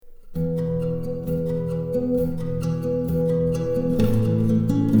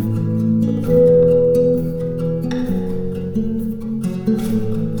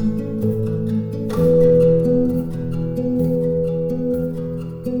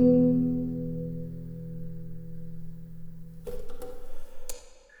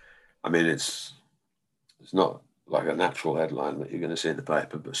mean, it's not like a natural headline that you're going to see in the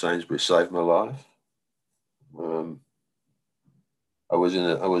paper, but Sainsburys saved my life. I was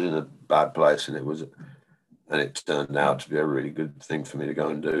in a bad place, and it turned out to be a really good thing for me to go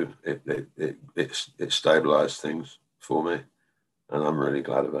and do. It stabilised things for me, and I'm really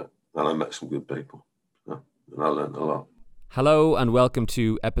glad of it. And I met some good people, and I learned a lot. Hello and welcome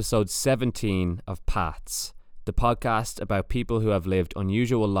to episode 17 of Paths, the podcast about people who have lived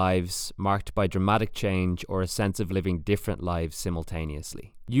unusual lives marked by dramatic change or a sense of living different lives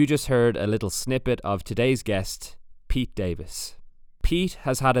simultaneously. You just heard a little snippet of today's guest, Pete Davies. Pete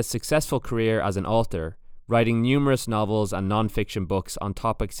has had a successful career as an author, writing numerous novels and non-fiction books on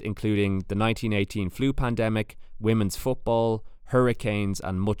topics including the 1918 flu pandemic, women's football, hurricanes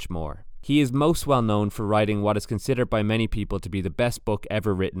and much more. He is most well known for writing what is considered by many people to be the best book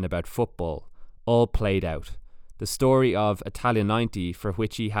ever written about football, All Played Out, the story of Italia 90, for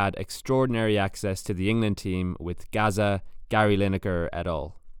which he had extraordinary access to the England team with Gaza, Gary Lineker et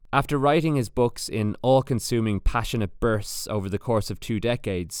al. After writing his books in all-consuming passionate bursts over the course of 2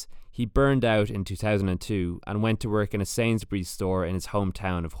 decades, he burned out in 2002 and went to work in a Sainsburys store in his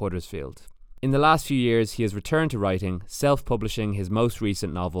hometown of Huddersfield. In the last few years, he has returned to writing, self-publishing his most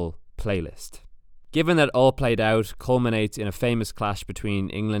recent novel, Playlist. Given that All Played Out culminates in a famous clash between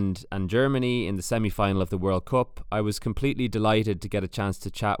England and Germany in the semi-final of the World Cup, I was completely delighted to get a chance to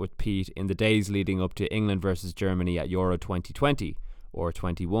chat with Pete in the days leading up to England versus Germany at Euro 2020, or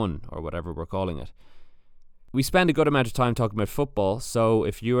 21, or whatever we're calling it. We spend a good amount of time talking about football, so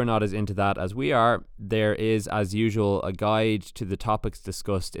if you are not as into that as we are, there is, as usual, a guide to the topics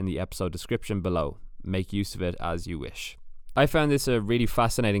discussed in the episode description below. Make use of it as you wish. I found this a really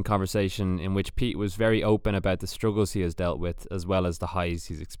fascinating conversation in which Pete was very open about the struggles he has dealt with as well as the highs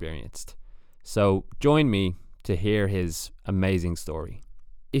he's experienced. So join me to hear his amazing story.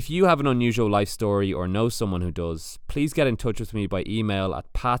 If you have an unusual life story or know someone who does, please get in touch with me by email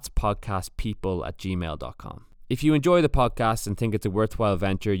at patspodcastpeople@gmail.com. If you enjoy the podcast and think it's a worthwhile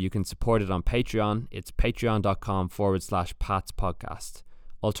venture, you can support it on Patreon. It's patreon.com/patspodcast.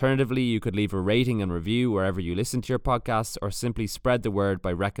 Alternatively, you could leave a rating and review wherever you listen to your podcasts, or simply spread the word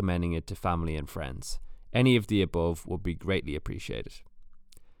by recommending it to family and friends. Any of the above would be greatly appreciated.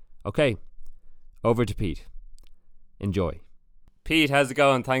 Okay, over to Pete. Enjoy. Pete, how's it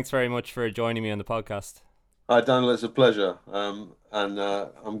going? Thanks very much for joining me on the podcast. Hi, Daniel. It's a pleasure, and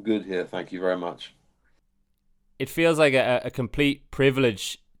I'm good here. Thank you very much. It feels like a complete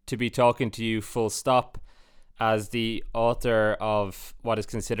privilege to be talking to you full stop, as the author of what is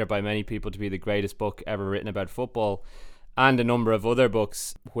considered by many people to be the greatest book ever written about football, and a number of other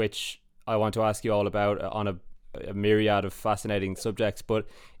books which I want to ask you all about on a myriad of fascinating subjects. But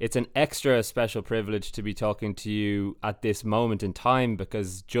it's an extra special privilege to be talking to you at this moment in time,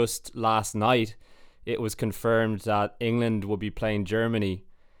 because just last night it was confirmed that England will be playing Germany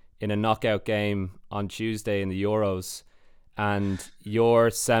in a knockout game on Tuesday in the Euros. And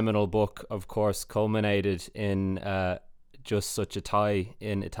your seminal book, of course, culminated in just such a tie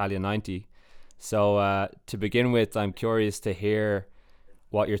in Italia 90. So to begin with, I'm curious to hear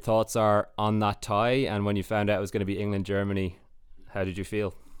what your thoughts are on that tie. And when you found out it was going to be England-Germany, how did you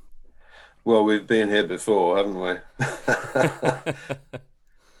feel? Well, we've been here before, haven't we?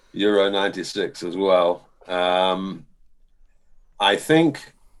 Euro 96 as well. I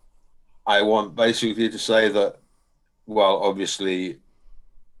think I want basically to say that, well, obviously,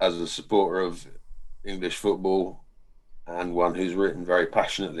 as a supporter of English football and one who's written very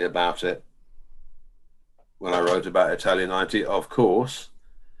passionately about it, when I wrote about Italia 90, of course,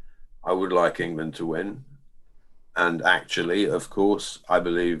 I would like England to win. And actually, of course, I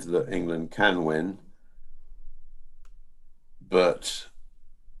believe that England can win. But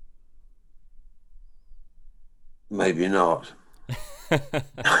maybe not.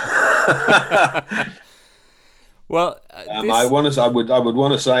 Well, I would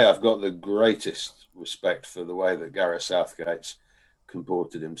want to say I've got the greatest respect for the way that Gareth Southgate's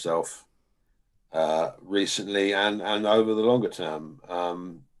comported himself recently and over the longer term.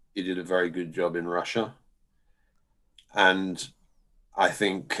 He did a very good job in Russia, and I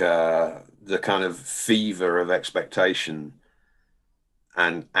think the kind of fever of expectation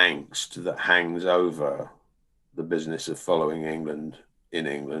and angst that hangs over the business of following England in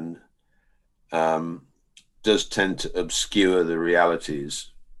England does tend to obscure the realities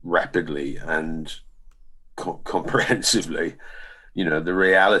rapidly and comprehensively. You know, the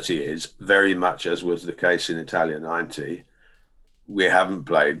reality is, very much as was the case in Italia 90, we haven't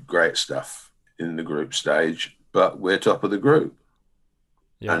played great stuff in the group stage, but we're top of the group.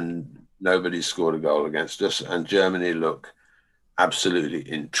 Yeah. And nobody's scored a goal against us. And Germany look absolutely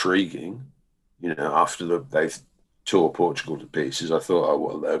intriguing. After they tore Portugal to pieces, I thought, oh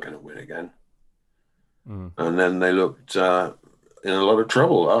well, they're going to win again, Mm. and then they looked in a lot of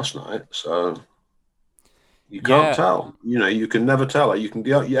trouble last night. So you can't Yeah, tell. You can never tell. You can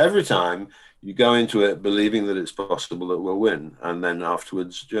go every time you go into it believing that it's possible that we'll win, and then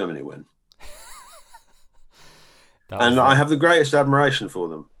afterwards Germany win. that And was I have the greatest admiration for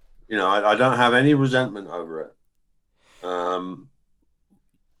them. I don't have any resentment over it. Um,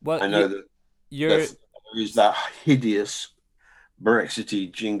 well. I know that You're there is that hideous Brexity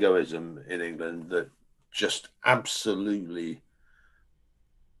jingoism in England that just absolutely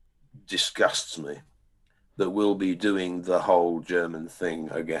disgusts me. That we'll be doing the whole German thing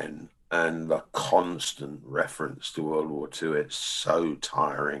again, and the constant reference to World War II. It's so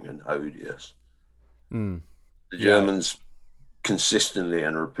tiring and odious. mm, The yeah. Germans consistently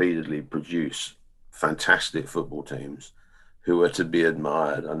and repeatedly produce fantastic football teams who are to be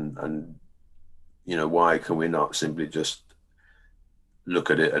admired, and why can we not simply just look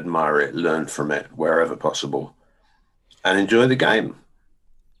at it, admire it, learn from it wherever possible, and enjoy the game?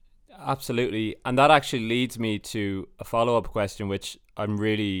 Absolutely, and that actually leads me to a follow-up question, which I'd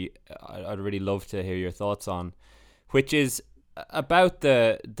really love to hear your thoughts on, which is about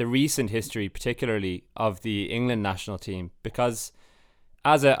the recent history, particularly of the England national team, because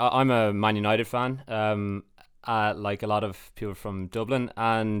I'm a Man United fan, like a lot of people from Dublin,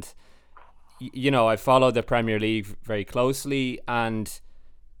 and I follow the Premier League very closely, and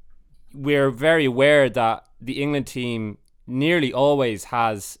we're very aware that the England team nearly always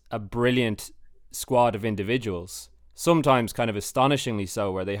has a brilliant squad of individuals. Sometimes kind of astonishingly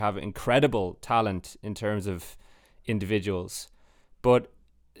so, where they have incredible talent in terms of individuals. But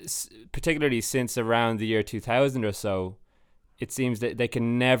particularly since around the year 2000 or so, it seems that they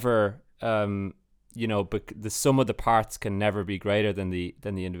can never, but the sum of the parts can never be greater than the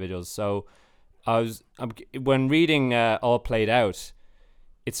individuals. So when reading All Played Out,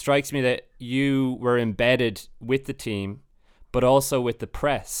 it strikes me that you were embedded with the team, but also with the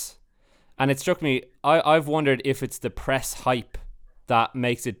press. And it struck me, I've wondered if it's the press hype that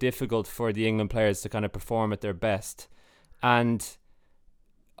makes it difficult for the England players to kind of perform at their best. And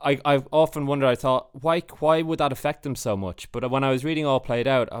I've often wondered, I thought, why would that affect them so much? But when I was reading All Played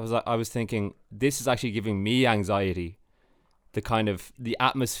Out, I was thinking, this is actually giving me anxiety, the kind of the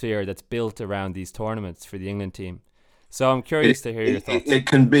atmosphere that's built around these tournaments for the England team. So I'm It, curious to hear your it, thoughts.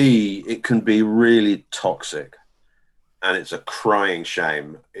 it can be really toxic, and it's a crying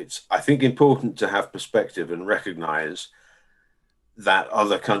shame. It's, I think, important to have perspective and recognize that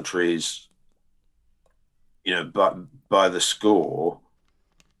other countries, but by the score,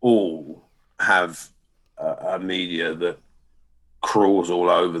 all have a media that crawls all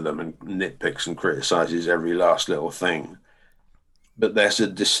over them and nitpicks and criticizes every last little thing. But there's a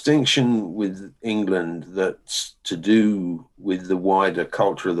distinction with England that's to do with the wider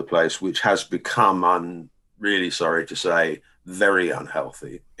culture of the place, which has become, I'm really sorry to say, very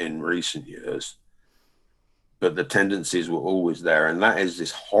unhealthy in recent years. But the tendencies were always there. And that is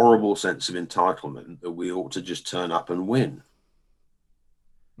this horrible sense of entitlement that we ought to just turn up and win,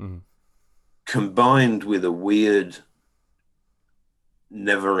 Mm. combined with a weird,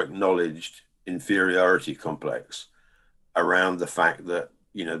 never acknowledged inferiority complex around the fact that,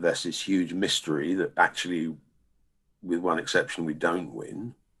 there's this huge mystery that actually, with one exception, we don't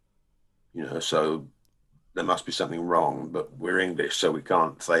win. So there must be something wrong, but we're English, so we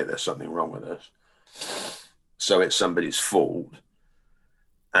can't say there's something wrong with us. So it's somebody's fault.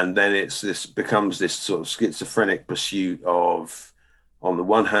 And then this becomes this sort of schizophrenic pursuit of, on the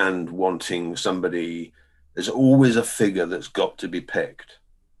one hand, wanting somebody, there's always a figure that's got to be picked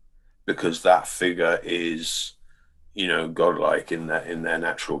because that figure is, godlike in their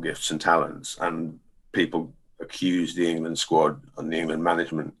natural gifts and talents. And people accuse the England squad and the England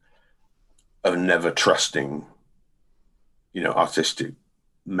management of never trusting, artistic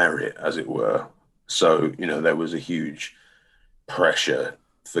merit, as it were. So, there was a huge pressure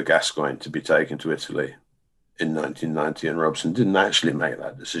for Gascoigne to be taken to Italy in 1990, and Robson didn't actually make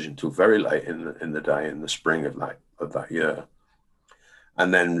that decision till very late in the day, in the spring of that year.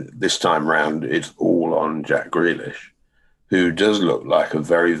 And then this time round, it's all on Jack Grealish, who does look like a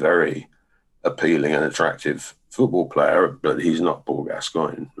very, very appealing and attractive football player, but he's not Paul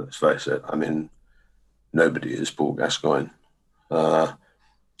Gascoigne. Let's face it. I mean, nobody is Paul Gascoigne. Uh,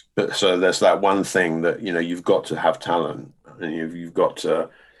 but so there's that one thing that, you've got to have talent, and you've got to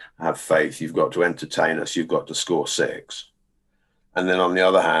have faith. You've got to entertain us. You've got to score six. And then on the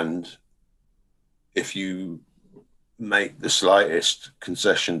other hand, if you make the slightest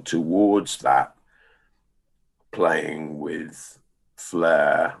concession towards that, playing with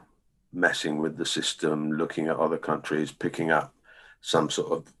flair, messing with the system, looking at other countries, picking up some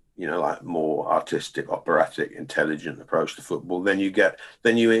sort of, like more artistic, operatic, intelligent approach to football, then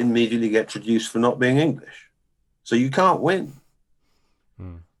you immediately get traduced for not being English. So you can't win.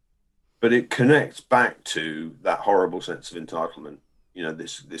 Mm. But it connects back to that horrible sense of entitlement.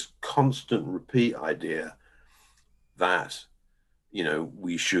 This constant repeat idea that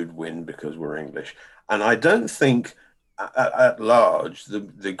we should win because we're English. And I don't think at large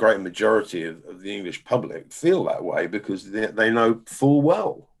the great majority of the English public feel that way, because they know full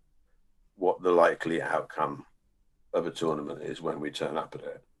well what the likely outcome of a tournament is when we turn up at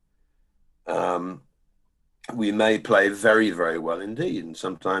it. We may play very, very well indeed, and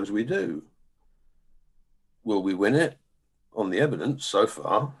sometimes we do. Will we win it? On the evidence so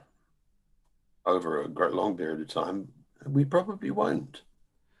far, over a great long period of time, we probably won't.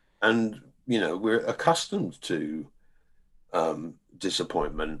 And we're accustomed to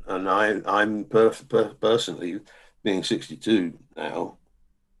disappointment. And I'm personally, being 62 now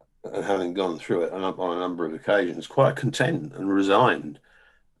and having gone through it, and on a number of occasions, quite content and resigned.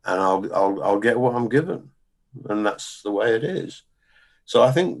 And I'll get what I'm given, and that's the way it is. So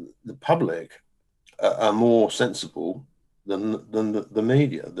I think the public are more sensible than the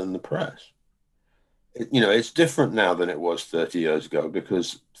media, than the press. It's different now than it was 30 years ago,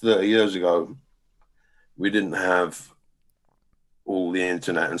 because 30 years ago we didn't have all the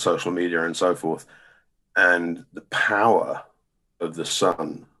internet and social media and so forth, and the power of the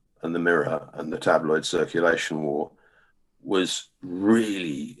Sun and the Mirror and the tabloid circulation war was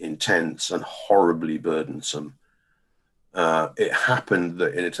really intense and horribly burdensome. It happened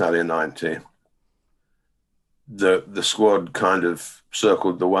that in Italia 90, the squad kind of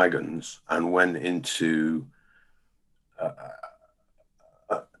circled the wagons and went into an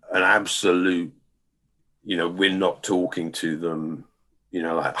absolute, we're not talking to them,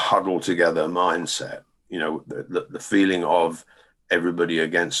 like huddle together mindset. The feeling of everybody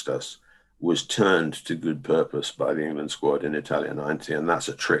against us was turned to good purpose by the England squad in Italia 90. And that's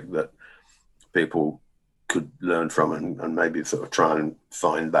a trick that people could learn from, and maybe sort of try and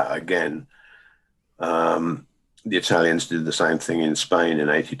find that again. The Italians did the same thing in Spain in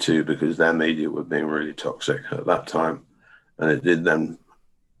 82, because their media were being really toxic at that time, and it did them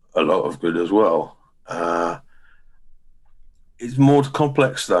a lot of good as well. It's more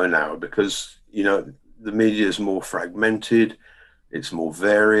complex though now, because the media is more fragmented, it's more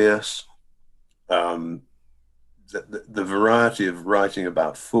various. The variety of writing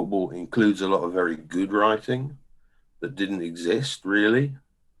about football includes a lot of very good writing that didn't exist really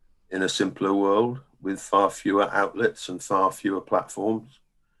in a simpler world, with far fewer outlets and far fewer platforms.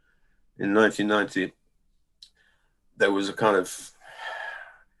 In 1990, there was a kind of,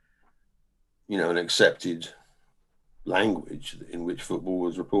 an accepted language in which football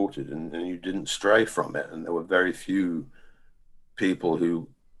was reported, and you didn't stray from it. And there were very few people who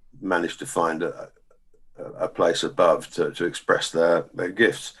managed to find a place above to express their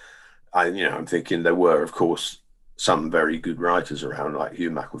gifts. I'm thinking there were, of course, some very good writers around, like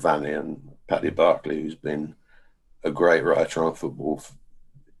Hugh McIlvanney and Paddy Barclay, who's been a great writer on football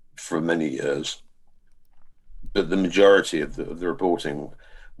for many years. But the majority of the reporting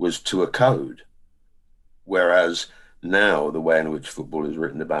was to a code, whereas now the way in which football is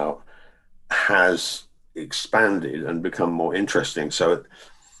written about has expanded and become more interesting. So,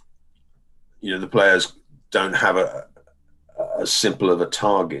 the players don't have as simple of a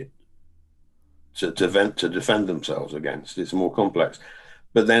target to defend themselves against. It's more complex.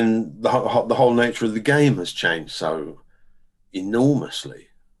 But then the whole nature of the game has changed so enormously.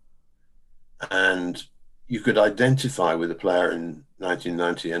 And you could identify with a player in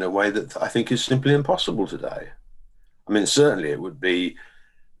 1990 in a way that I think is simply impossible today. I mean, certainly it would be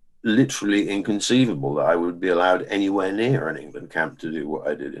literally inconceivable that I would be allowed anywhere near an England camp to do what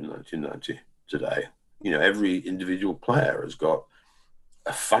I did in 1990 today. Every individual player has got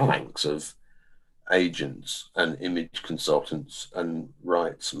a phalanx of agents and image consultants and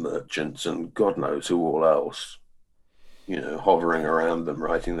rights merchants and God knows who all else, hovering around them,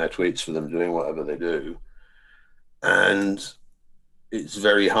 writing their tweets for them, doing whatever they do. And it's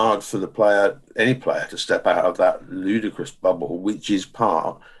very hard for any player to step out of that ludicrous bubble, which is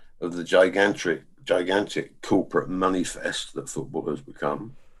part of the gigantic corporate money fest that football has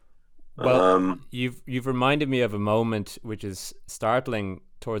become. Well, you've reminded me of a moment which is startling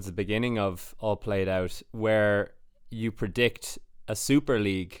towards the beginning of All Played Out, where you predict a Super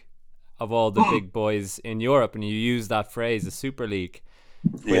League of all the big boys in Europe, and you use that phrase, a Super League,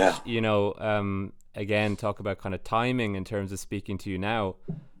 which, again, talk about kind of timing in terms of speaking to you now.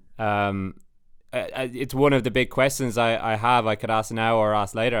 it's one of the big questions I have. I could ask now or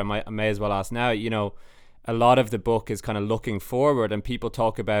ask later. I may as well ask now. A lot of the book is kind of looking forward, and people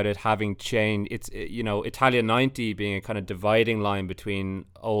talk about it having changed. It's Italia '90 being a kind of dividing line between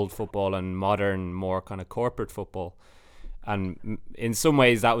old football and modern, more kind of corporate football. And in some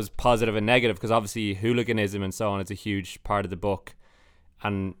ways, that was positive and negative, because obviously hooliganism and so on is a huge part of the book,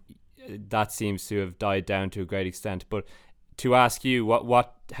 and that seems to have died down to a great extent. But to ask you,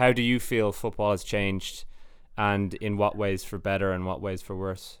 how do you feel football has changed, and in what ways for better and what ways for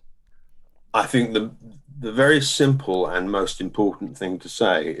worse? I think the very simple and most important thing to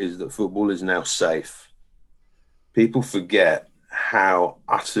say is that football is now safe. People forget how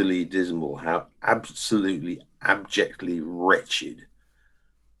utterly dismal, how absolutely abjectly wretched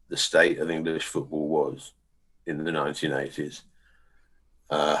the state of English football was in the 1980s.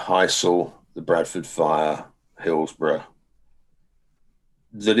 Heysel, the Bradford Fire, Hillsborough,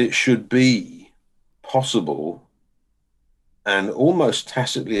 that it should be possible and almost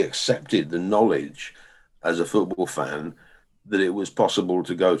tacitly accepted the knowledge as a football fan that it was possible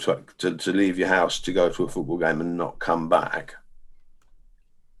to go to leave your house to go to a football game and not come back.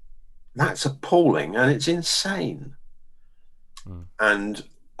 That's appalling, and it's insane. And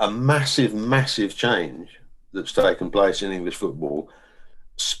a massive, massive change that's taken place in English football,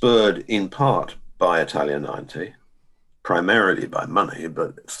 spurred in part by Italia '90, primarily by money,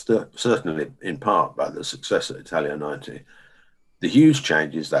 but certainly in part by the success of Italia '90. The huge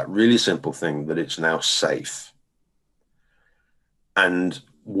change is that really simple thing that it's now safe. And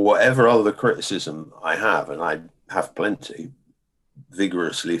whatever other criticism I have, and I have plenty,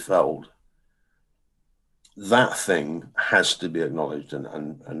 vigorously felled, that thing has to be acknowledged,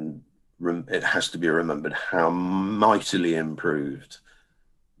 and it has to be remembered how mightily improved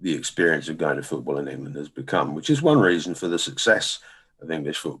the experience of going to football in England has become, which is one reason for the success of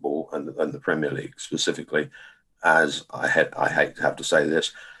English football and the Premier League specifically, as I hate to have to say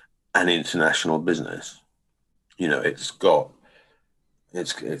this, an international business. It's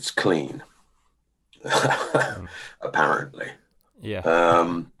clean, apparently.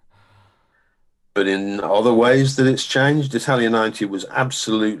 Yeah. But in other ways that it's changed, Italia '90 was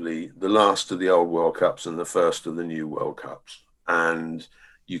absolutely the last of the old World Cups and the first of the new World Cups. And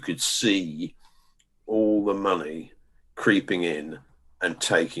you could see all the money creeping in and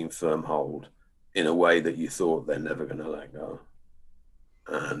taking firm hold in a way that you thought they're never going to let go.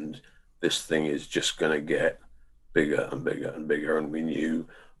 And this thing is just going to get bigger and bigger and bigger. And we knew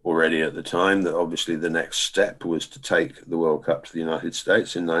already at the time that obviously the next step was to take the World Cup to the United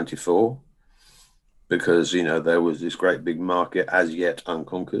States in '94, because, there was this great big market as yet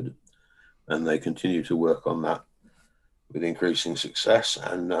unconquered. And they continue to work on that with increasing success.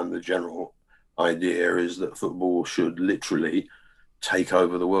 And the general idea is that football should literally take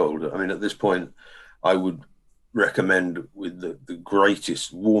over the world. I mean, at this point, I would recommend with the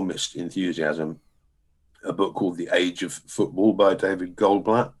greatest, warmest enthusiasm a book called The Age of Football by David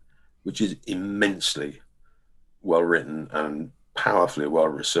Goldblatt, which is immensely well written and powerfully well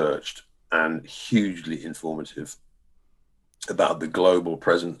researched and hugely informative about the global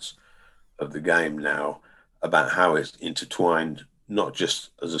presence of the game now, about how it's intertwined, not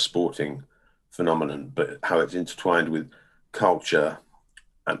just as a sporting phenomenon, but how it's intertwined with culture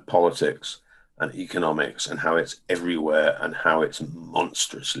and politics and economics, and how it's everywhere and how it's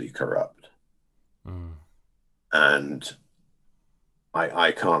monstrously corrupt. And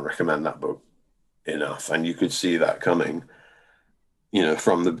I can't recommend that book enough. And you could see that coming,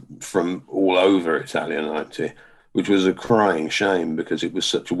 from all over Italia '90, which was a crying shame because it was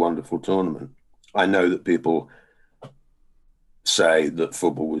such a wonderful tournament. I know that people say that the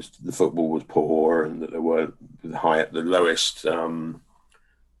football was poor and that there were the lowest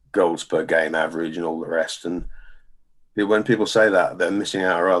goals per game average and all the rest. And when people say that, they're missing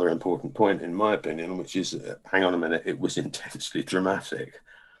out a rather important point, in my opinion, which is, hang on a minute, it was intensely dramatic,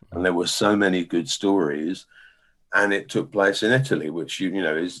 and there were so many good stories, and it took place in Italy, which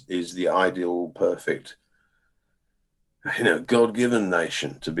is the ideal, perfect, God-given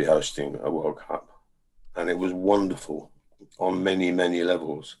nation to be hosting a World Cup, and it was wonderful on many, many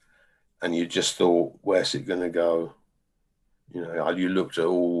levels. And you just thought, where's it going to go? You looked at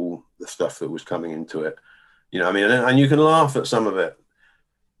all the stuff that was coming into it. And you can laugh at some of it.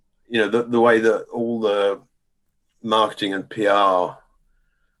 The way that all the marketing and PR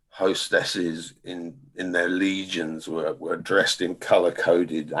hostesses in their legions were dressed in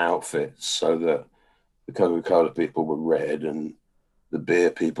color-coded outfits, so that the Coca-Cola people were red and the beer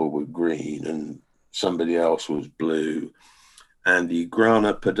people were green and somebody else was blue. And the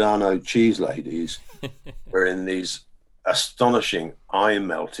Grana Padano cheese ladies were in these astonishing,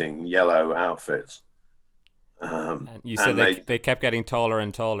 eye-melting yellow outfits. And you said And they kept getting taller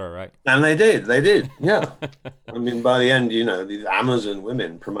and taller, right? they did, yeah. I mean, by the end, these Amazon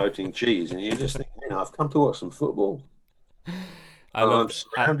women promoting cheese, and you just think, I've come to watch some football. I And I'm loved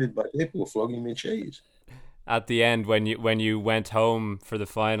surrounded by people flogging me cheese. at the end when you went home for the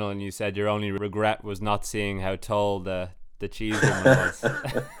final and you said your only regret was not seeing how tall the cheese woman was.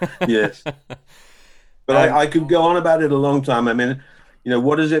 Yes. But um, I could go on about it a long time. I mean,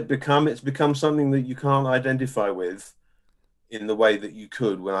 what has it become? It's become something that you can't identify with in the way that you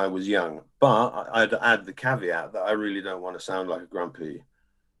could when I was young. But I'd add the caveat that I really don't want to sound like a grumpy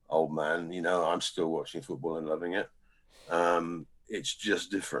old man. I'm still watching football and loving it. It's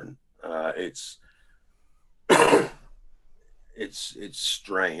just different. It's it's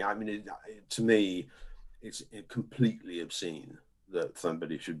strange. I mean, to me, it's completely obscene that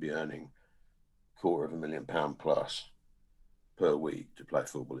somebody should be earning £250,000 plus per week to play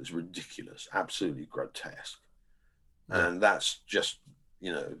football. It's ridiculous, absolutely grotesque. yeah, And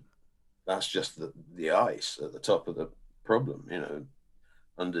you know, that's just the ice at the top of the problem.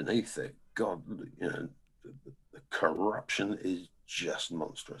 Underneath it, God, the corruption is just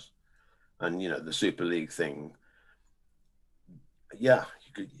monstrous. And the Super League thing, yeah,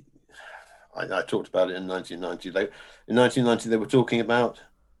 you could. I talked about it in 1990. In 1990 they were talking about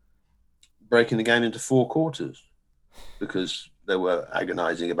breaking the game into four quarters because they were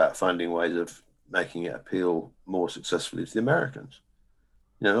agonizing about finding ways of making it appeal more successfully to the Americans.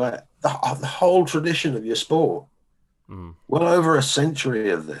 Like the whole tradition of your sport, mm, well over a century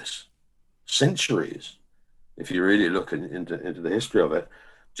of this, centuries, if you really look into the history of it,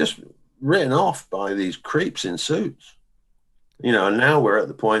 just written off by these creeps in suits. And now we're at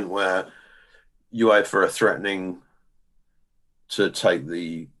the point where UEFA are threatening to take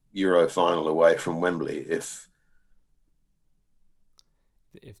the Euro final away from Wembley if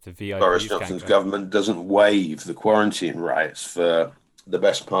the Boris VIPs can't Johnson's go. government doesn't waive the quarantine rights for the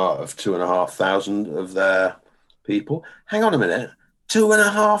best part of 2,500 of their people. Hang on a minute,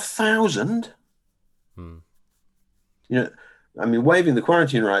 2,500? Mm, You know, I mean, waiving the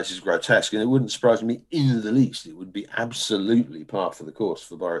quarantine rights is grotesque, and it wouldn't surprise me in the least. It would be absolutely par for the course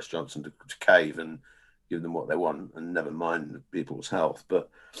for Boris Johnson to cave and give them what they want, and never mind people's health. But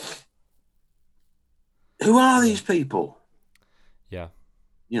who are yeah, these people? yeah,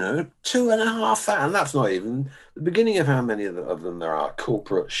 2,500. That's not even the beginning of how many of them there are.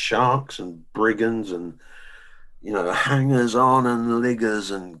 Corporate sharks and brigands and, hangers on and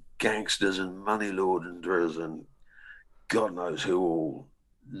liggers and gangsters and money launderers and God knows who all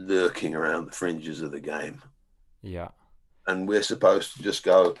lurking around the fringes of the game. yeah. And we're supposed to just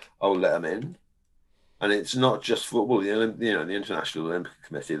go, oh, let them in. And it's not just football. The International Olympic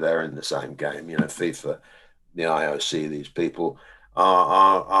Committee, they're in the same game. FIFA, the IOC, these people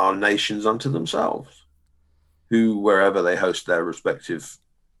are nations unto themselves who, wherever they host their respective,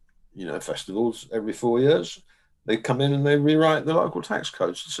 festivals every 4 years, they come in and they rewrite the local tax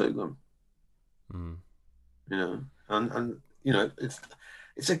codes to suit them. Mm. And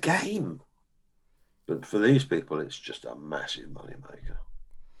it's a game, but for these people, it's just a massive moneymaker,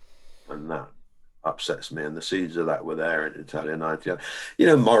 and that upsets me. And the seeds of that were there in Italia 90.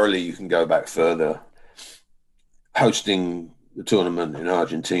 Morally, you can go back further. Hosting the tournament in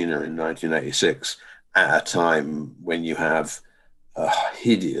Argentina in 1986 at a time when you have a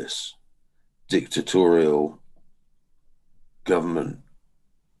hideous dictatorial government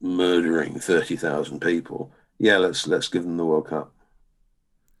murdering 30,000 people. Yeah, let's give them the World Cup.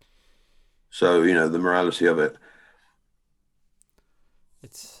 So the morality of it,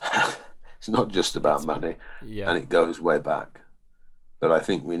 It's it's not just about it's money, yeah, and it goes way back. But I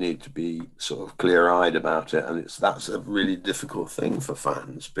think we need to be sort of clear-eyed about it, and that's a really difficult thing for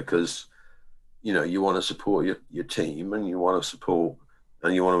fans because you want to support your team and you want to support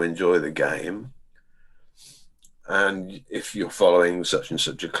and you want to enjoy the game. And if you're following such and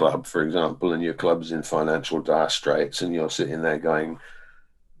such a club, for example, and your club's in financial dire straits, and you're sitting there going,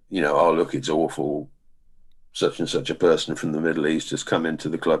 oh look, it's awful. Such and such a person from the Middle East has come into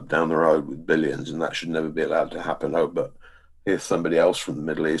the club down the road with billions, and that should never be allowed to happen. Oh, but here's somebody else from the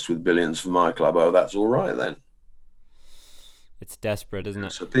Middle East with billions for my club. Oh, that's all right then. it's desperate, isn't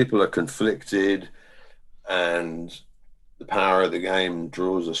it? So people are conflicted, and the power of the game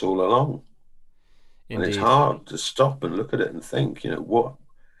draws us all along. And it's Indeed. hard to stop and look at it and think, what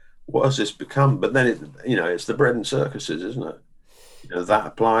has this become? But then it's the bread and circuses, isn't it? Yeah, That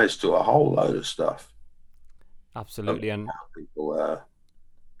applies to a whole load of stuff. absolutely. And People are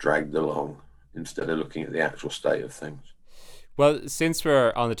dragged along instead of looking at the actual state of things. Well, since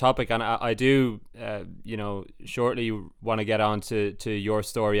we're on the topic, and I do, shortly want to get on to your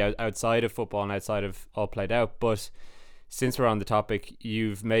story outside of football and outside of All Played Out, but since we're on the topic,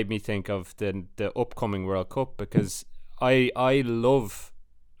 you've made me think of the upcoming World Cup, because I love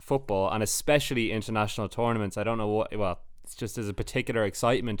football, and especially international tournaments. I don't know what, well, it's just there's a particular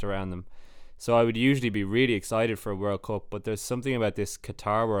excitement around them. So I would usually be really excited for a World Cup, but there's something about this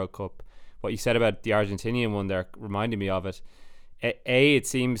Qatar World Cup. What you said about the Argentinian one there reminded me of it. It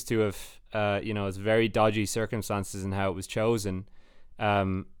seems to have, it's very dodgy circumstances in how it was chosen.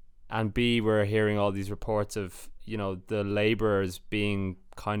 Um, and B, we're hearing all these reports of, the labourers being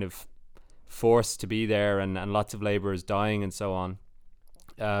kind of forced to be there, and lots of labourers dying and so on.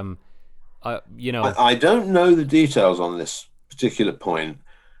 Um, you know, I don't know the details on this particular point,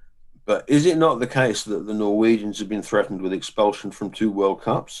 but is it not the case that the Norwegians have been threatened with expulsion from 2 World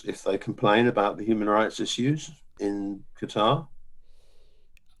Cups if they complain about the human rights issues in Qatar?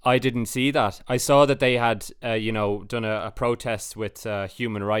 I didn't see that. I saw that they had, done a protest with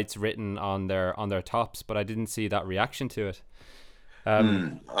human rights written on their tops, but I didn't see that reaction to it.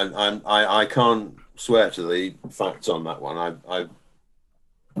 Um, I can't swear to the facts on that one.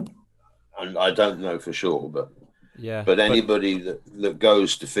 I don't know for sure, yeah, but but anybody that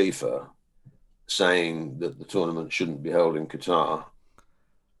goes to FIFA saying that the tournament shouldn't be held in Qatar,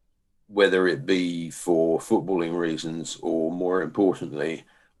 whether it be for footballing reasons or, more importantly,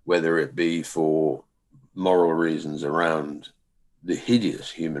 whether it be for moral reasons around the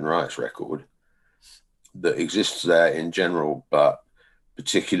hideous human rights record that exists there in general, but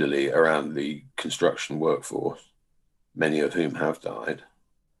particularly around the construction workforce, many of whom have died.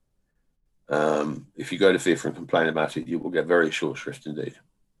 If you go to FIFA and complain about it, you will get very short shrift indeed,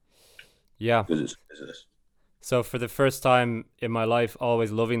 yeah. because it's business. So for the first time in my life,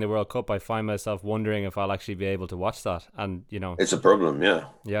 always loving the World Cup, I find myself wondering if I'll actually be able to watch that. And It's a problem, yeah,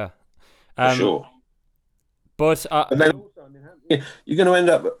 yeah. for Um, sure. but But then also, I mean, you're going to end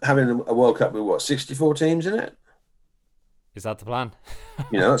up having a World Cup with what, 64 teams in it? is that the plan?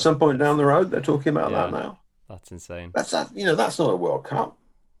 At some point down the road, they're talking about that Yeah, now. that's insane. That's that. That's not a World Cup.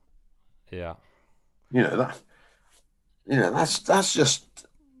 Yeah, You know that. That's just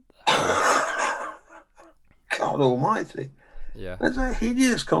yeah, God Almighty. yeah, That's a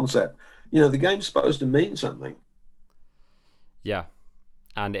hideous concept. The game's supposed to mean something. yeah.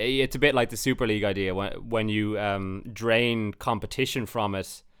 And it's a bit like the Super League idea when you drain competition from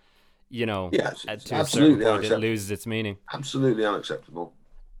it, Yes, it's to a certain absolutely point, it unacceptable. loses its meaning. Absolutely unacceptable.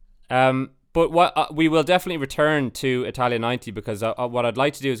 But what we will definitely return to Italia 90, because what I'd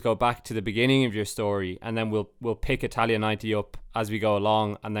like to do is go back to the beginning of your story, and then we'll pick Italia 90 up as we go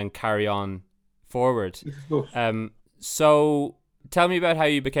along, and then carry on forward. Of course. So tell me about how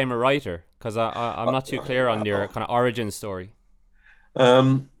you became a writer, because I'm not too clear on your kind of origin story.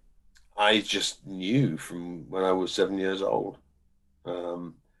 Um, I just knew from when I was 7 years old.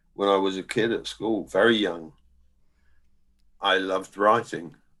 When I was a kid at school, very young, I loved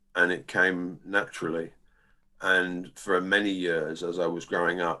writing, and it came naturally. And for many years, as I was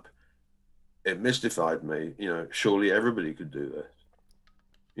growing up, it mystified me. Surely everybody could do this.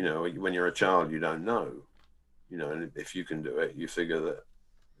 When you're a child, you don't know. And if you can do it, you figure that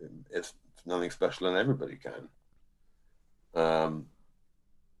it's nothing special, and everybody can. Um,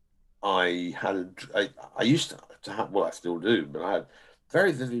 I used to have, well, I still do, but I had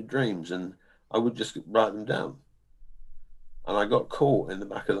very vivid dreams, and I would just write them down. And I got caught in the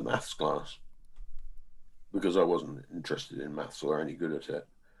back of the maths class because I wasn't interested in maths or any good at it.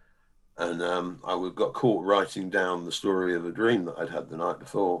 And got caught writing down the story of a dream that I'd had the night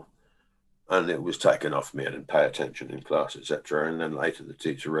before. And it was taken off me. I didn't pay attention in class, etc. And then later the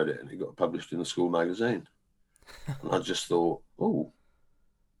teacher read it, and it got published in the school magazine. And I just thought, oh.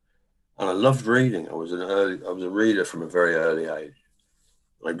 And I loved reading. I was a reader from a very early age.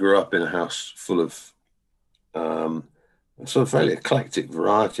 I grew up in a house full of a sort of fairly eclectic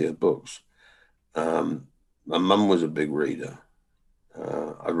variety of books. My mum was a big reader.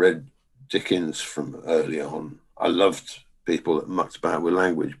 I read Dickens from early on. I loved people that mucked about with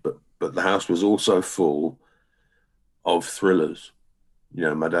language, but the house was also full of thrillers.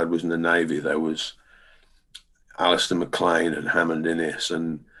 My dad was in the Navy. There was Alistair MacLean and Hammond Innes,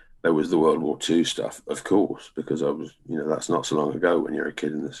 and there was the World War II stuff, of course, because I was, that's not so long ago when you're a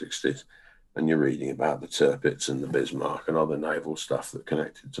kid in the 60s, and you're reading about the Tirpitz and the Bismarck and other naval stuff that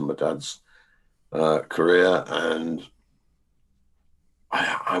connected to my dad's career. And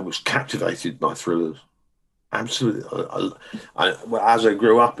I was captivated by thrillers. Absolutely. As I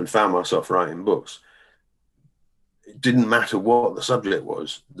grew up and found myself writing books, it didn't matter what the subject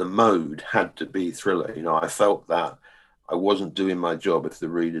was, the mode had to be thriller. I felt that I wasn't doing my job if the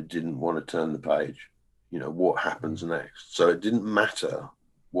reader didn't want to turn the page. What happens next? So it didn't matter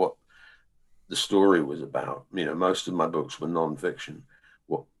what the story was about. Most of my books were non-fiction.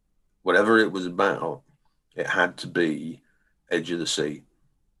 Whatever it was about, it had to be edge of the seat,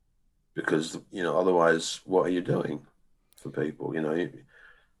 because otherwise, what are you doing for people?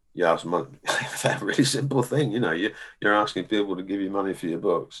 You ask money. That really simple thing. You're asking people to give you money for your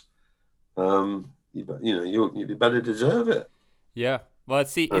books. You better deserve it. Yeah. Well,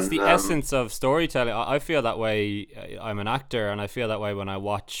 it's And the essence of storytelling. I feel that way. I'm an actor, and I feel that way when I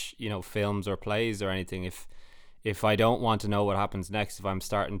watch, films or plays or anything. If I don't want to know what happens next, if I'm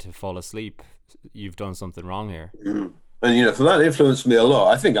starting to fall asleep, you've done something wrong here. and so that influenced me a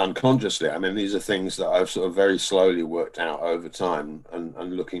lot. I think unconsciously. I mean, these are things that I've sort of very slowly worked out over time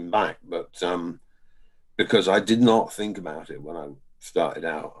and looking back. But because I did not think about it when I started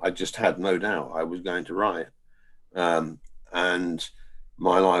out, I just had no doubt I was going to write. And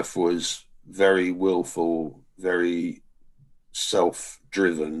my life was very willful, very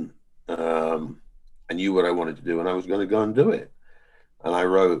self-driven. I knew what I wanted to do, and I was going to go and do it. And I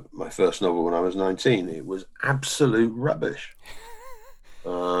wrote my first novel when I was 19. It was absolute rubbish.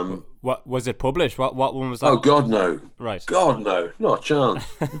 What was it published? What one was Oh, that? God, no. Right. God, no. Not a chance.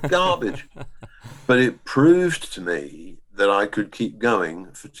 Garbage. But it proved to me that I could keep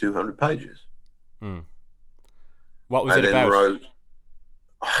going for 200 pages. Hmm. What was I it then about? wrote,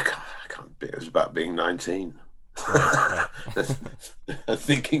 I can't be, it was about being 19. Right. Right.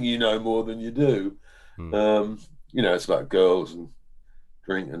 Thinking you know more than you do. Hmm. It's about girls and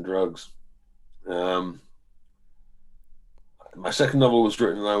drink and drugs. Um, my second novel was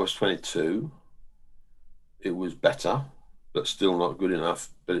written when I was 22. It was better, but still not good enough.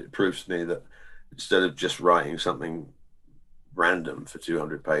 But it proves to me that instead of just writing something random for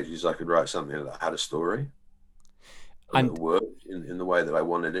 200 pages, I could write something that had a story and that And worked in the way that I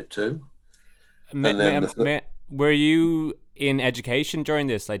wanted it to. And then were you in education during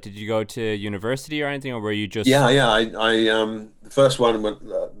this? Like, did you go to university or anything, or were you just? yeah, the first one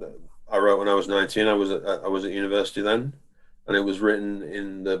I wrote when I was 19. I was at university then, and it was written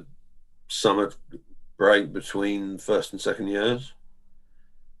in the summer break between first and second years.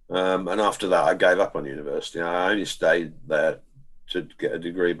 And after that, I gave up on university. I only stayed there to get a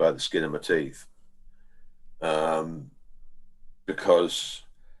degree by the skin of my teeth, um, because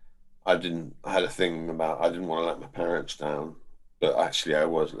I had a thing about I didn't want to let my parents down, but actually I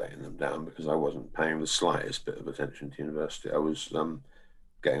was letting them down because I wasn't paying the slightest bit of attention to university. I was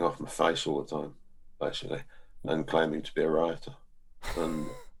getting off my face all the time, basically, and claiming to be a writer. And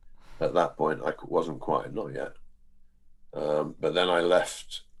at that point, I wasn't quite, not yet. But then I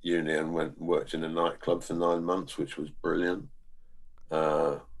left uni and went and worked in a nightclub for 9 months, which was brilliant.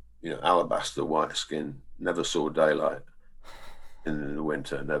 Uh, alabaster white skin, never saw daylight in the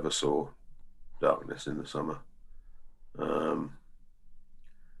winter, never saw darkness in the summer. Um,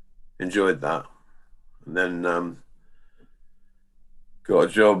 Enjoyed that. And then got a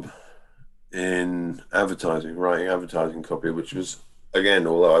job in advertising, writing advertising copy, which was, again,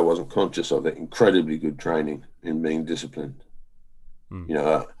 although I wasn't conscious of it, incredibly good training in being disciplined. Hmm.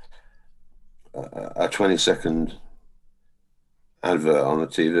 A 20-second advert on the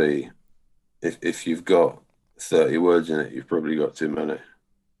TV, if you've got 30 words in it, you've probably got too many.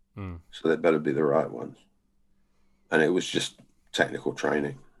 Hmm. So they better be the right ones. And it was just technical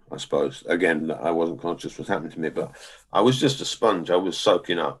training, I suppose. Again, I wasn't conscious what's happening to me, but I was just a sponge. I was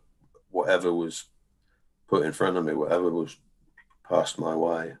soaking up whatever was put in front of me, whatever was passed my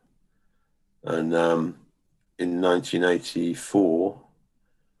way. And in 1984,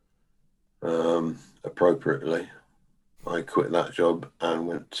 appropriately, I quit that job and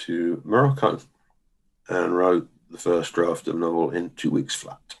went to Morocco and wrote the first draft of a novel in 2 weeks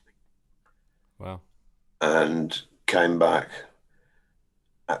flat. Wow. And came back.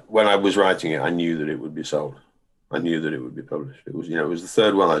 When I was writing it, I knew that it would be sold. I knew that it would be published. It was the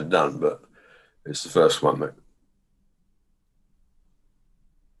third one I'd done, but it's the first one that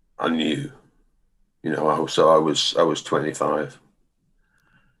I knew. I was 25,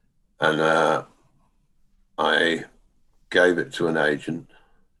 and I gave it to an agent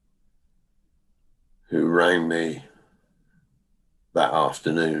who rang me that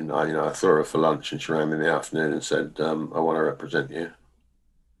afternoon. I saw her for lunch, and she rang me in the afternoon and said, "I want to represent you."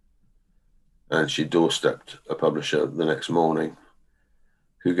 And she doorstepped a publisher the next morning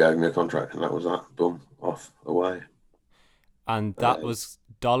who gave me a contract, and that was that. Boom, off, away. And that was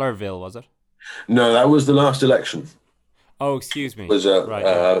Dollarville, was it? No, that was The Last Election. Oh, excuse It me. was Right.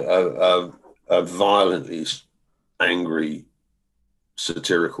 Yeah. a violently angry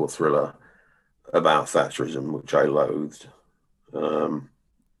satirical thriller about Thatcherism, which I loathed. Um,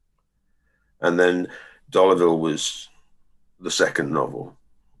 and then Dollarville was the second novel,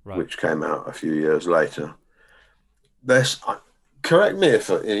 Right. which came out a few years later. This, correct me if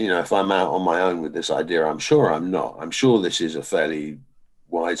I'm out on my own with this idea. I'm sure I'm not. I'm sure this is a fairly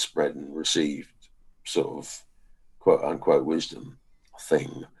widespread and received sort of quote unquote wisdom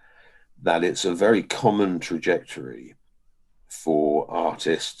thing, that it's a very common trajectory for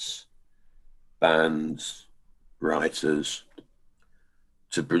artists, bands, writers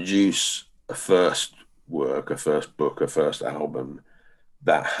to produce a first work, a first book, a first album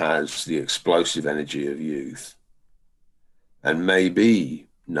that has the explosive energy of youth and may be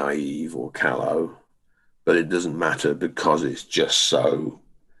naive or callow, but it doesn't matter because it's just so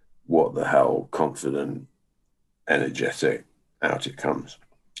what the hell, confident, energetic, out it comes.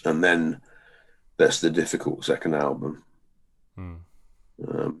 And then that's the difficult second album. Mm.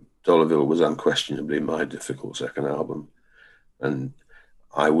 Dollarville was unquestionably my difficult second album. And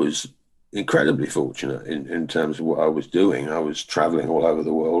I was incredibly fortunate in terms of what I was doing. I was traveling all over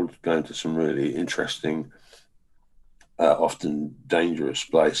the world, going to some really interesting, often dangerous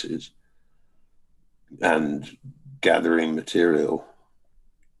places, and gathering material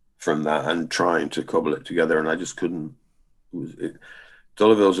from that and trying to cobble it together. And I just couldn't.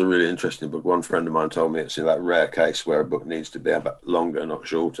 Dollarville's a really interesting book. One friend of mine told me it's in that rare case where a book needs to be a bit longer, not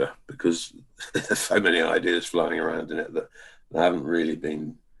shorter, because there's so many ideas flying around in it that haven't really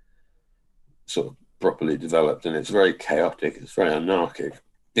been sort of properly developed, and it's very chaotic. It's very anarchic.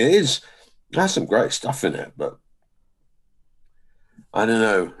 It has some great stuff in it, but I don't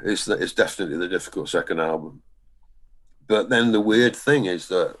know. It's definitely the difficult second album. But then the weird thing is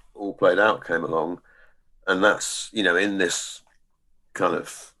that All Played Out came along, and that's in this kind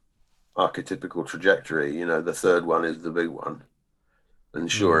of archetypical trajectory. The third one is the big one,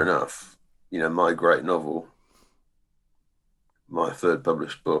 and sure Mm. enough, my great novel, my third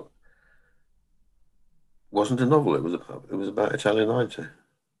published book, wasn't a novel. It was about Italian 90,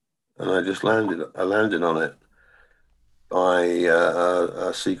 and I landed on it by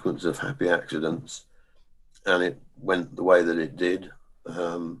a sequence of happy accidents, and it went the way that it did.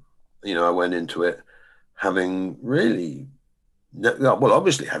 I went into it having really, well,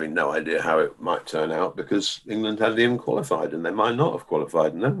 obviously having no idea how it might turn out because England hadn't even qualified, and they might not have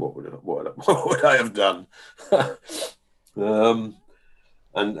qualified. And then what would I have done? um,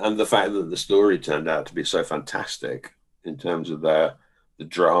 and the fact that the story turned out to be so fantastic in terms of the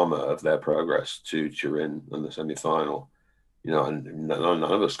drama of their progress to Turin and the semi final. And none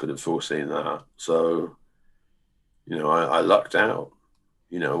of us could have foreseen that. So, I lucked out.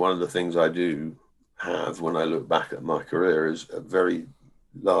 One of the things I do have when I look back at my career is a very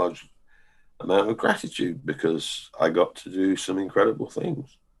large amount of gratitude because I got to do some incredible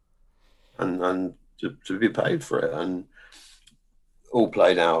things and to be paid for it. And All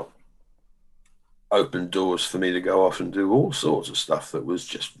Played Out opened doors for me to go off and do all sorts of stuff that was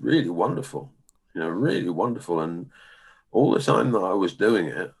just really wonderful, really wonderful. And all the time that I was doing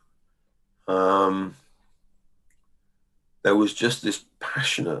it, there was just this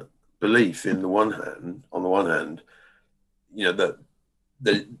passionate belief on the one hand, that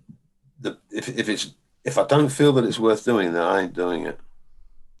if I don't feel that it's worth doing, then I ain't doing it.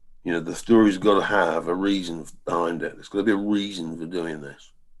 The story's got to have a reason behind it. There's got to be a reason for doing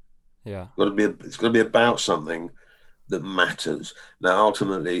this. Yeah. It's got to be about something that matters. Now,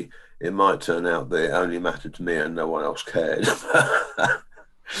 ultimately, it might turn out that it only mattered to me and no one else cared.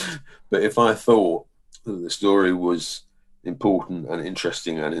 But if I thought that the story was important and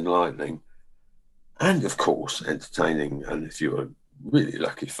interesting and enlightening, and of course entertaining, and if you were really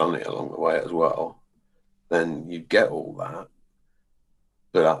lucky, funny along the way as well, then you'd get all that.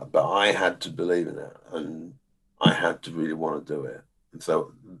 But I had to believe in it, and I had to really want to do it. And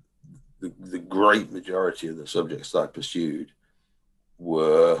so the great majority of the subjects that I pursued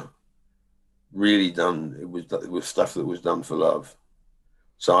were really done. It was stuff that was done for love.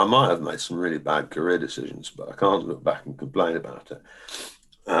 So I might have made some really bad career decisions, but I can't look back and complain about it.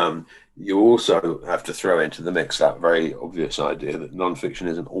 You also have to throw into the mix that very obvious idea that nonfiction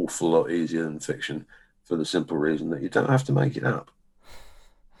is an awful lot easier than fiction for the simple reason that you don't have to make it up.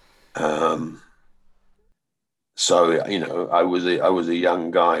 So I was a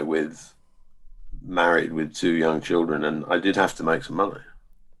young guy married with two young children, and I did have to make some money.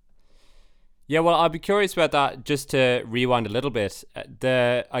 Yeah, well, I'd be curious about that. Just to rewind a little bit,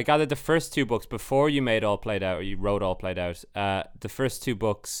 I gathered the first two books before you made All Played Out, or you wrote All Played Out. The first two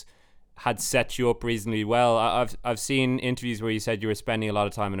books had set you up reasonably well. I've seen interviews where you said you were spending a lot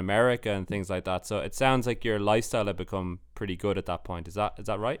of time in America and things like that. So it sounds like your lifestyle had become pretty good at that point. Is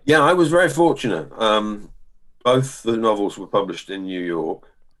that right? Yeah, I was very fortunate. Both the novels were published in New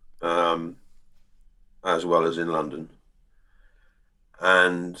York, um, as well as in London,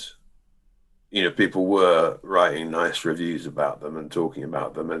 and people were writing nice reviews about them and talking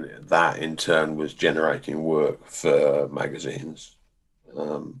about them, and that in turn was generating work for magazines.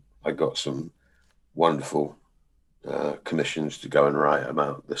 I got some wonderful commissions to go and write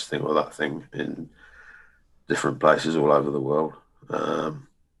about this thing or that thing in different places all over the world.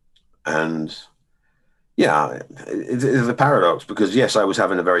 And yeah, it's a paradox because, yes, I was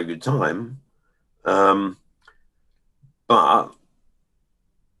having a very good time. But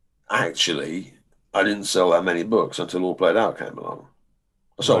actually, I didn't sell that many books until All Played Out came along.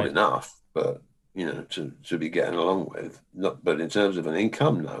 I sold Right. enough, but to be getting along with. Not, but in terms of an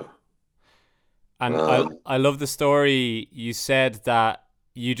income, no. And Um, I love the story. You said that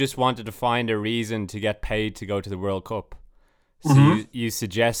you just wanted to find a reason to get paid to go to the World Cup. So mhm. you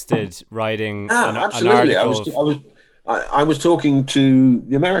suggested writing Yeah, an absolutely. article. I was talking to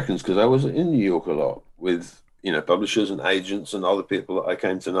the Americans because I was in New York a lot with publishers and agents and other people that I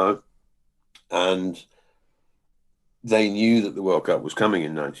came to know, and they knew that the World Cup was coming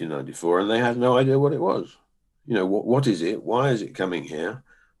in 1994, and they had no idea what it was. What is it? Why is it coming here?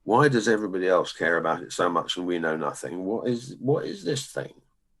 Why does everybody else care about it so much and we know nothing? What is this thing?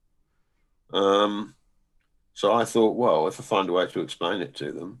 Um, so I thought, well, if I find a way to explain it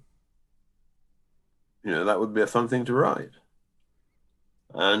to them, that would be a fun thing to write.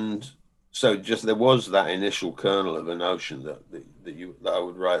 And so just there was that initial kernel of a notion that I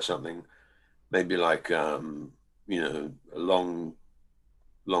would write something maybe like a long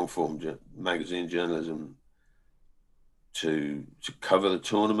form magazine journalism to cover the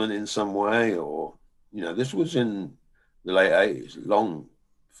tournament in some way, or this was in the late 80s, long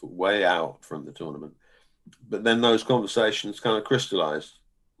way out from the tournament. But then those conversations kind of crystallized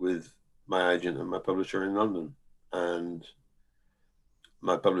with my agent and my publisher in London, and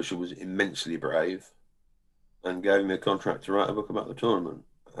my publisher was immensely brave and gave me a contract to write a book about the tournament.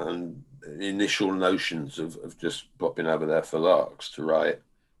 And the initial notions of just popping over there for larks to write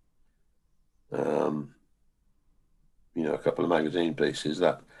um, a couple of magazine pieces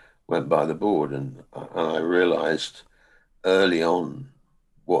that went by the board, and I realized early on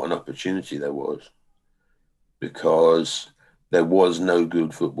what an opportunity there was, because there was no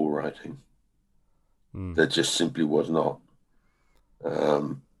good football writing. Mm. There just simply was not.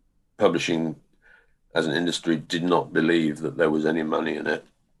 Um, Publishing as an industry did not believe that there was any money in it.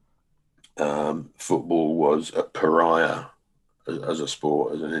 Football was a pariah as a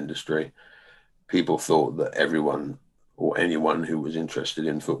sport, as an industry. People thought that everyone or anyone who was interested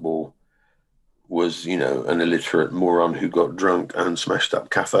in football was, an illiterate moron who got drunk and smashed up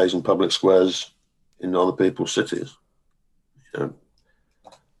cafes and public squares in other people's cities. You know,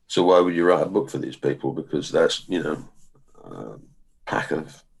 so why would you write a book for these people? Because that's, a pack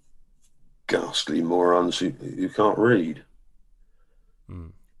of ghastly morons who can't read.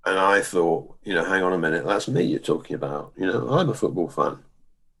 Mm. And I thought, hang on a minute, that's me you're talking about. I'm a football fan.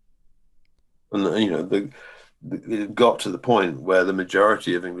 And, it got to the point where the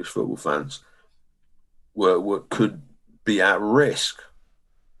majority of English football fans could be at risk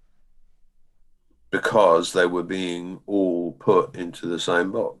because they were being all put into the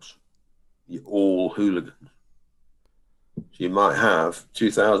same box. You're all hooligans. So you might have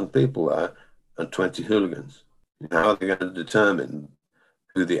 2,000 people there and 20 hooligans. How are they going to determine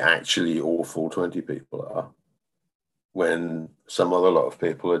who the actually awful 20 people are when some other lot of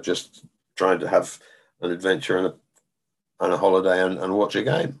people are just trying to have an adventure and a holiday and watch a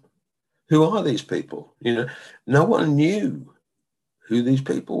game? Who are these people? No one knew who these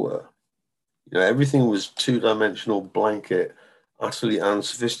people were. Everything was two-dimensional, blanket, utterly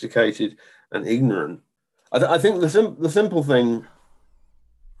unsophisticated and ignorant. I think the simple thing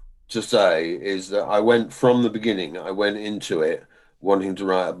to say is that I went from the beginning, I went into it wanting to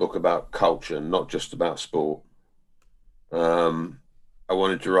write a book about culture, not just about sport. I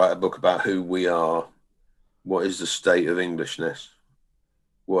wanted to write a book about who we are, what is the state of Englishness,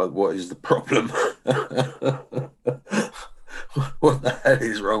 what is the problem, what the hell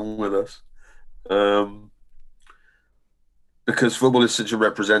is wrong with us? Because football is such a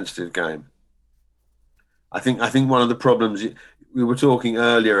representative game. I think one of the problems, we were talking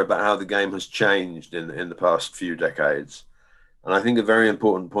earlier about how the game has changed in the past few decades. And I think a very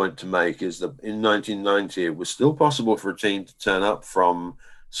important point to make is that in 1990, it was still possible for a team to turn up from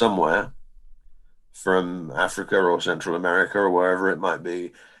somewhere, from Africa or Central America or wherever it might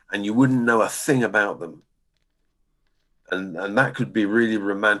be, and you wouldn't know a thing about them. And that could be really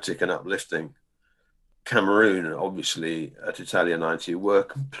romantic and uplifting. Cameroon, obviously, at Italia 90 were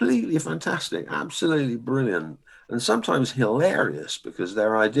completely fantastic, absolutely brilliant, and sometimes hilarious because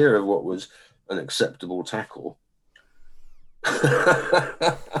their idea of what was an acceptable tackle,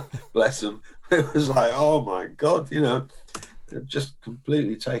 bless them, it was like, oh my God, they're just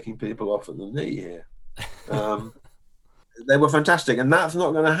completely taking people off at the knee here. Um, they were fantastic, and that's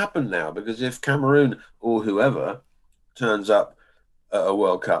not going to happen now because if Cameroon or whoever turns up at a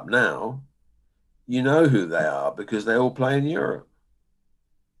World Cup now, you know who they are because they all play in Europe.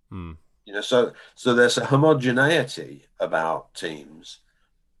 Hmm. So there's a homogeneity about teams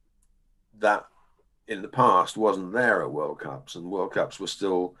that in the past wasn't there at World Cups, and World Cups were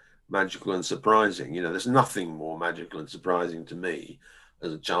still magical and surprising. There's nothing more magical and surprising to me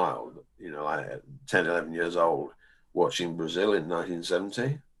as a child, like 10, 11 years old, watching Brazil in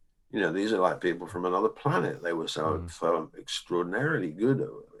 1970. These are like people from another planet. They were so extraordinarily good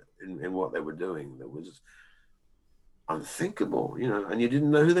in what they were doing. That was unthinkable, and you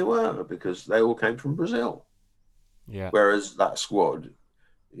didn't know who they were because they all came from Brazil. Yeah. Whereas that squad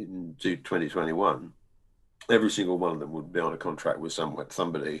in 2021, every single one of them would be on a contract with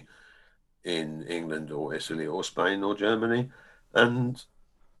somebody in England or Italy or Spain or Germany, and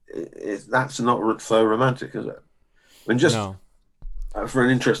that's not so romantic, is it? And just No. for an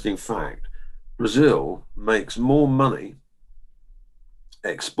interesting fact, Brazil makes more money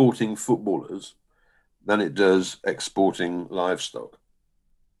exporting footballers than it does exporting livestock.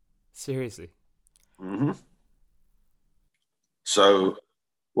 Seriously. Mm-hmm. So,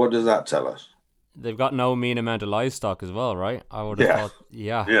 what does that tell us? They've got no mean amount of livestock as well, right? I would have Yeah, thought,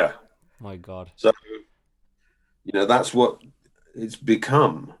 yeah. yeah. My God. So, that's what it's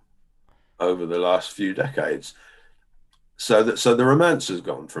become over the last few decades. So the romance has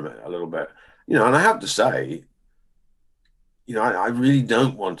gone from it a little bit, and I have to say, I really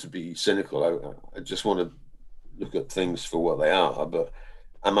don't want to be cynical. I just want to look at things for what they are. But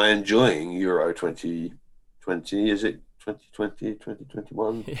am I enjoying Euro 2020? Is it 2020,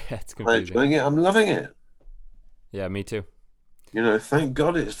 2021? Yeah, it's Am I confusing. enjoying it? I'm loving it. Yeah, me too. Thank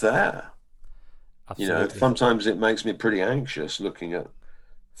God it's there. Absolutely. Sometimes it makes me pretty anxious looking at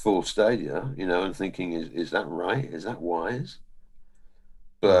full stadia, and thinking, is that right? Is that wise?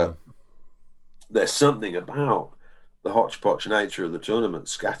 Mm. But there's something about the hodgepodge nature of the tournament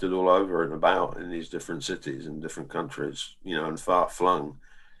scattered all over and about in these different cities and different countries, and far flung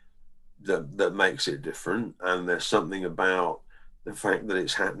that makes it different. And there's something about the fact that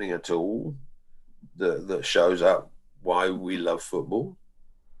it's happening at all that shows up why we love football.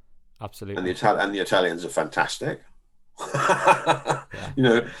 And Absolutely. the Italians are fantastic. Yeah, you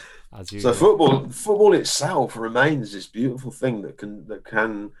know, as so usual. football itself remains this beautiful thing that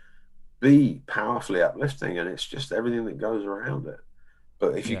can be powerfully uplifting, and it's just everything that goes around it.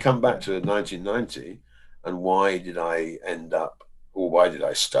 But if you Yeah. come back to 1990, and why did I end up, or why did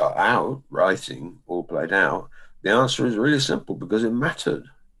I start out writing All Played Out? The answer is really simple: because it mattered,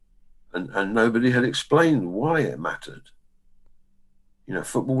 and nobody had explained why it mattered.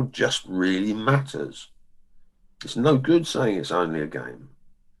 Football just really matters. It's no good saying it's only a game.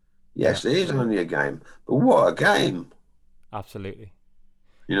 Yeah, Yes, it is only a game, but what a game! absolutely.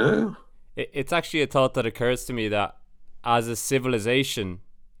 You know? It's actually a thought that occurs to me that as a civilization,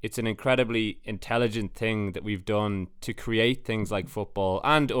 it's an incredibly intelligent thing that we've done to create things like football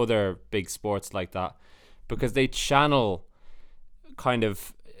and other big sports like that because they channel kind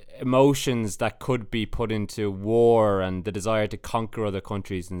of emotions that could be put into war and the desire to conquer other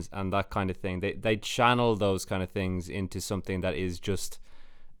countries and that kind of thing. They channel those kind of things into something that is just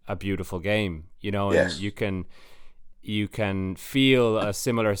a beautiful game, and Yes. you can feel a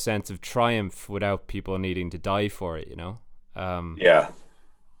similar sense of triumph without people needing to die for it, Yeah. and Yeah.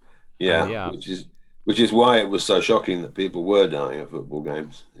 yeah, Which is why it was so shocking that people were dying at football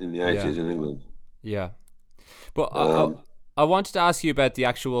games in the yeah, 80s in England. yeah. But Um, I wanted to ask you about the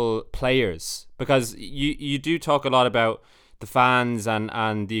actual players because you do talk a lot about the fans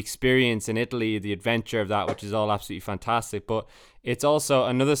and the experience in Italy, the adventure of that, which is all absolutely fantastic. But it's also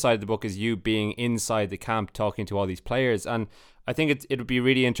another side of the book is you being inside the camp talking to all these players, and I think it would be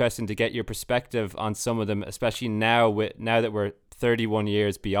really interesting to get your perspective on some of them, especially now that we're 31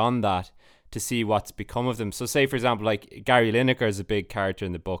 years beyond that, to see what's become of them. So, say for example, like Gary Lineker is a big character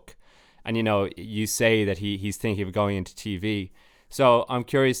in the book, and you say that he's thinking of going into TV. So I'm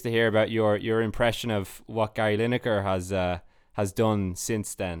curious to hear about your impression of what Gary Lineker has done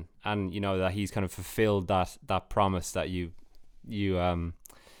since then, and that he's kind of fulfilled that promise that you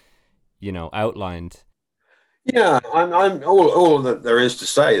outlined. Yeah, I'm all that there is to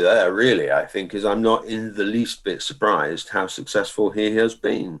say there, really, I think, is I'm not in the least bit surprised how successful he has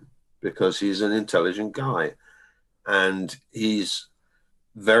been because he's an intelligent guy and he's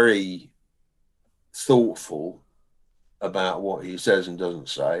very thoughtful about what he says and doesn't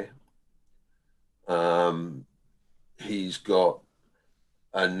say. Um, he's got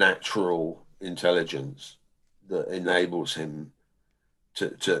a natural intelligence that enables him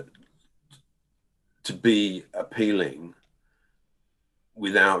to to to be appealing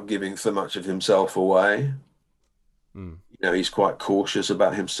without giving so much of himself away. Mm. He's quite cautious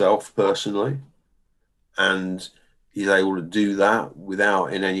about himself personally, and he's able to do that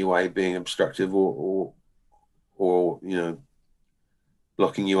without in any way being obstructive or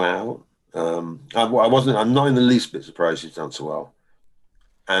blocking you out. I'm not in the least bit surprised he's done so well.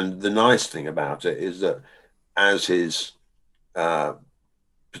 And the nice thing about it is that as his uh,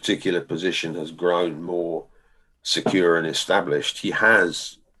 particular position has grown more secure and established, he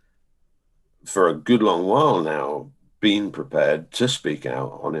has, for a good long while now, been prepared to speak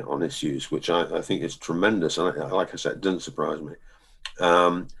out on issues, which I think is tremendous. And like I said, it doesn't surprise me.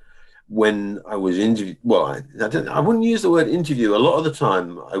 Um, when I was interviewed, well, I wouldn't use the word interview. A lot of the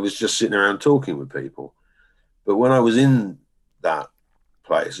time, I was just sitting around talking with people. But when I was in that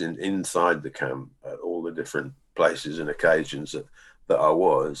place, inside the camp, at all the different places and occasions that I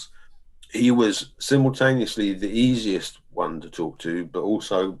was, he was simultaneously the easiest one to talk to, but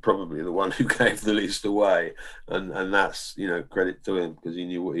also probably the one who gave the least away, and that's credit to him because he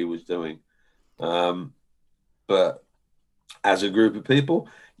knew what he was doing. But as a group of people,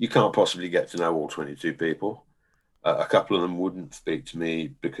 you can't possibly get to know all 22 people. A couple of them wouldn't speak to me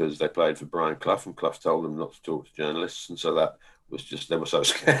because they played for Brian Clough, and Clough told them not to talk to journalists, and so that was just they were so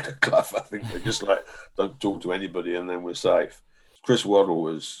scared of Clough. I think they just like don't talk to anybody, and then we're safe. Chris Waddle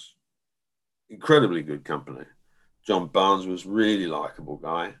was incredibly good company. John Barnes was really likable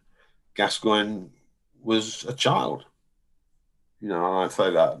guy. Gascoigne was a child, and I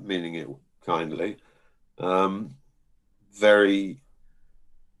say that meaning it kindly. Um, very,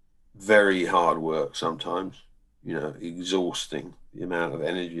 very hard work sometimes. Exhausting the amount of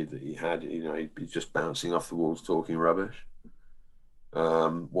energy that he had. He'd be just bouncing off the walls, talking rubbish.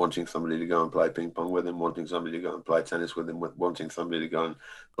 Wanting somebody to go and play ping pong with him, wanting somebody to go and play tennis with him, wanting somebody to go and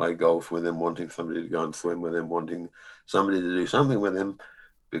play golf with him, wanting somebody to go and swim with him, wanting somebody to do something with him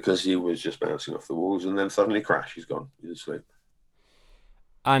because he was just bouncing off the walls and then suddenly crash, he's gone, he's asleep.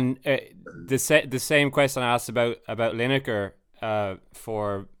 And the same question I asked about Lineker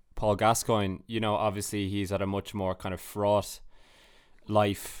for Paul Gascoigne. Obviously he's had a much more kind of fraught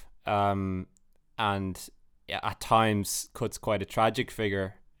life, and at times cuts quite a tragic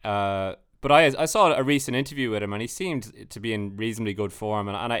figure. But I saw a recent interview with him, and he seemed to be in reasonably good form,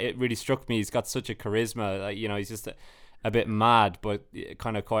 and it really struck me. He's got such a charisma. He's just a bit mad, but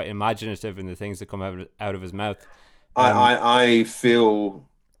kind of quite imaginative in the things that come out of his mouth. I, Um, I feel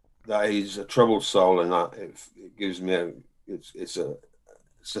that he's a troubled soul, and that it gives me it's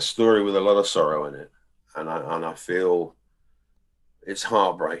a story with a lot of sorrow in it, and I feel it's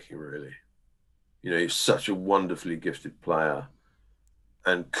heartbreaking, really. He's such a wonderfully gifted player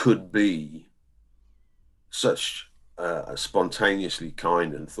and could be such a spontaneously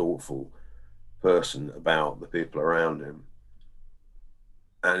kind and thoughtful person about the people around him.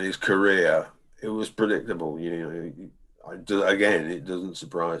 And his career, it was predictable. Again, it doesn't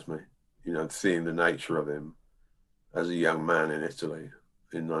surprise me. Seeing the nature of him as a young man in Italy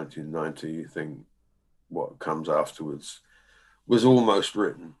in 1990, you think what comes afterwards was almost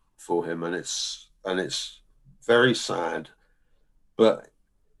written for him, and it's very sad. But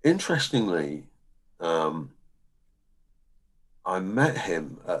interestingly, um, I met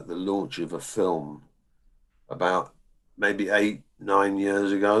him at the launch of a film about maybe 8, 9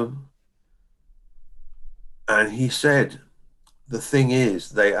 years ago. And he said, the thing is,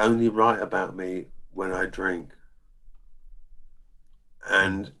 they only write about me when I drink. mm,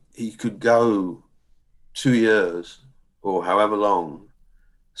 And he could go 2 years or however long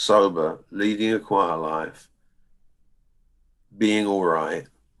sober, leading a quiet life, being all right.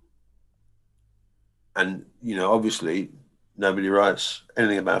 And, obviously, nobody writes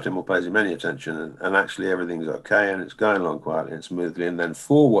anything about him or pays him any attention. And actually, everything's okay and it's going along quietly and smoothly. And then,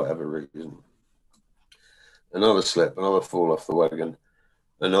 for whatever reason, another slip, another fall off the wagon,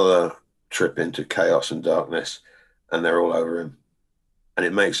 another trip into chaos and darkness, and they're all over him. And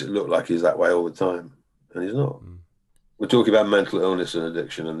it makes it look like he's that way all the time. And he's not. mm. We're talking about mental illness and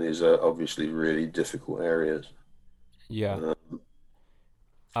addiction, and these are obviously really difficult areas. Yeah.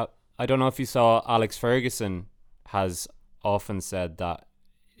 Uh, I don't know if you saw Alex Ferguson has often said that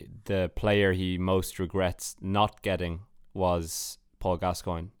the player he most regrets not getting was Paul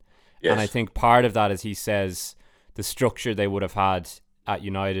Gascoigne. And I Yes. think part of that is he says the structure they would have had at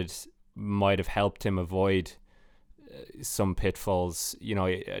United might have helped him avoid some pitfalls. You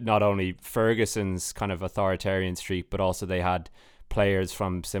know, not only Ferguson's kind of authoritarian streak, but also they had players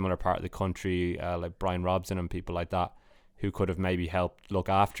from similar part of the country, like Brian Robson and people like that, who could have maybe helped look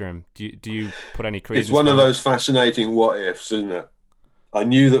after him. Do you put any It's credence one of behind that? those fascinating what ifs, isn't it? I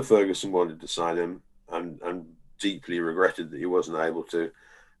knew that Ferguson wanted to sign him, and deeply regretted that he wasn't able to.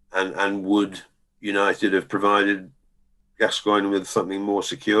 And would United have provided Gascoigne with something more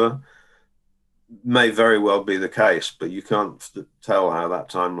secure? May very well be the case, but you can't tell how that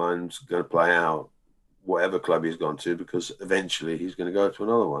timeline's going to play out, whatever club he's gone to, because eventually he's going to go to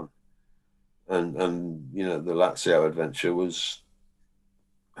another one. And the Lazio adventure was,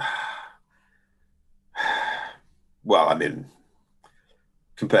 well, I mean,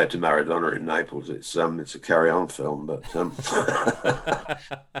 compared to Maradona in Naples, it's a carry-on film, but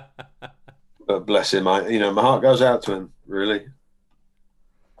bless him, my heart goes out to him. Really,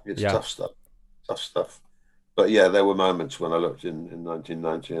 it's Yeah. tough stuff, tough stuff. But yeah, there were moments when I looked in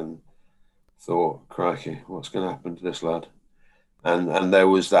 1990 and thought, crikey, what's going to happen to this lad? And there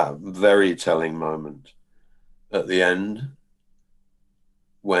was that very telling moment at the end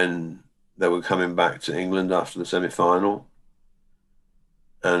when they were coming back to England after the semi-final,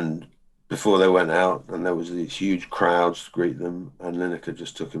 and before they went out, and there was these huge crowds to greet them, and Lineker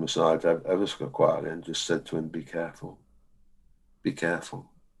just took him aside ever so quietly and just said to him, "Be careful, be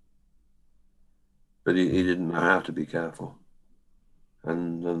careful." But he didn't know how to be careful,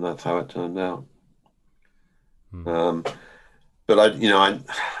 and that's how it turned out. Mm. Um, but I,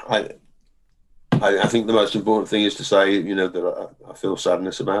 I think the most important thing is to say, that I feel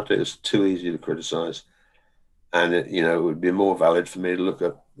sadness about it. It's too easy to criticise, and it would be more valid for me to look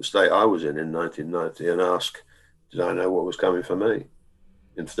at the state I was in 1990 and ask, did I know what was coming for me,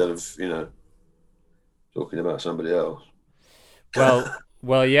 instead of talking about somebody else.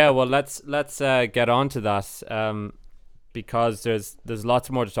 Well, yeah. Well, let's get on to that. Because there's lots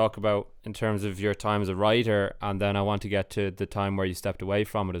more to talk about in terms of your time as a writer, and then I want to get to the time where you stepped away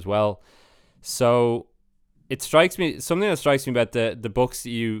from it as well. So it strikes me, something that strikes me about the books that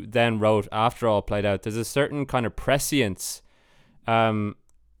you then wrote after All Played Out, there's a certain kind of prescience. And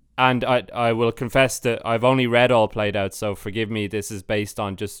I will confess that I've only read All Played Out, so forgive me, this is based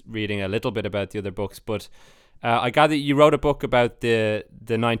on just reading a little bit about the other books, but I gather you wrote a book about the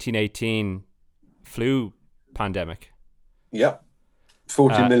 1918 flu pandemic. Yep,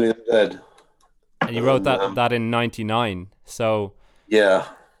 40 Uh, million dead. and you wrote And that in '99. So, yeah,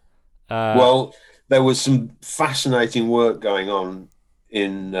 uh, well, there was some fascinating work going on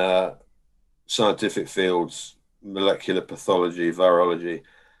in scientific fields, molecular pathology, virology,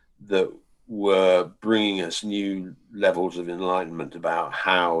 that were bringing us new levels of enlightenment about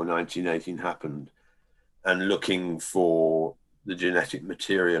how 1918 happened, and looking for the genetic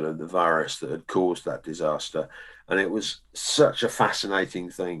material of the virus that had caused that disaster. And it was such a fascinating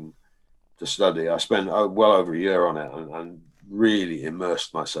thing to study. I spent well over a year on it, and really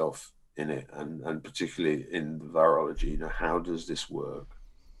immersed myself in it, and particularly in the virology. How does this work?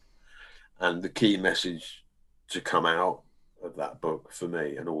 And the key message to come out of that book for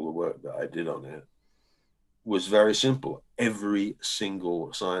me, and all the work that I did on it, was very simple. Every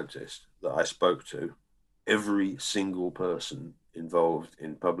single scientist that I spoke to, every single person involved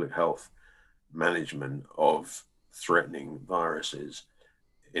in public health management of threatening viruses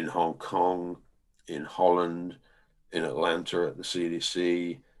in Hong Kong, in Holland, in Atlanta at the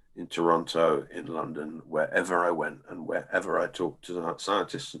CDC, in Toronto, in London, wherever I went and wherever I talked to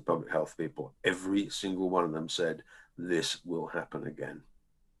scientists and public health people, every single one of them said, this will happen again.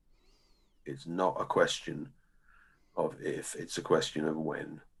 It's not a question of if, it's a question of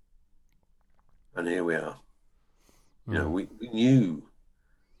when. And here we are. We knew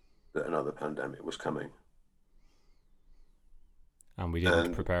that another pandemic was coming. and we didn't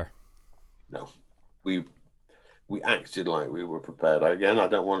And prepare. no, we acted like we were prepared. Again, I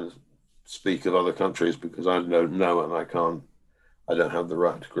don't want to speak of other countries because I don't know, and I don't have the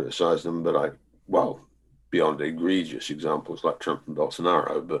right to criticize them, but beyond egregious examples like Trump and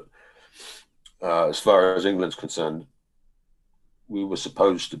Bolsonaro. But as far as England's concerned, we were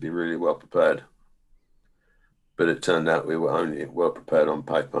supposed to be really well prepared, but it turned out we were only well prepared on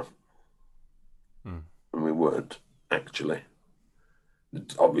paper, and we weren't actually.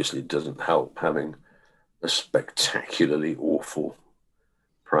 It obviously doesn't help having a spectacularly awful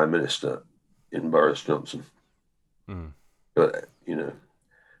prime minister in Boris Johnson. But,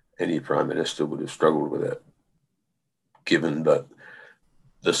 any prime minister would have struggled with it, given that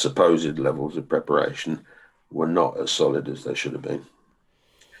the supposed levels of preparation were not as solid as they should have been.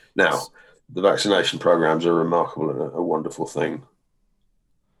 Now, the vaccination programs are remarkable and a wonderful thing,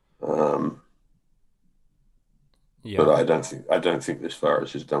 um, but Yeah. I don't think this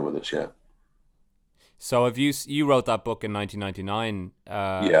virus is done with us yet. So have you wrote that book in 1999?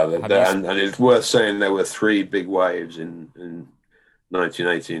 Yeah, Have you? and it's worth saying there were three big waves in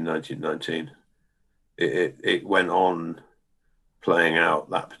 1918, 1919. It went on playing out,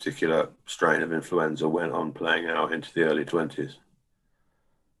 that particular strain of influenza went on playing out into the early 20s.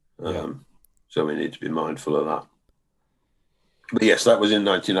 Yeah. So we need to be mindful of that. But yes, that was in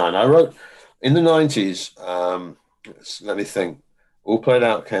 99. I wrote in the 90s, let me think. All Played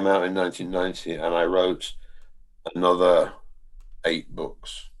Out came out in 1990, and I wrote another 8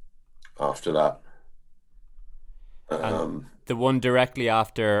 books after that. And Um, the one directly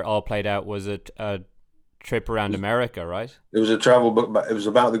after All Played Out was a trip around America, right? it was a travel book, but it was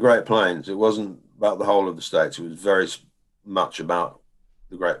about the Great Plains. It wasn't about the whole of the states. It was very much about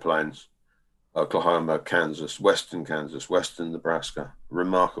the Great Plains, Oklahoma, Kansas, Western Nebraska.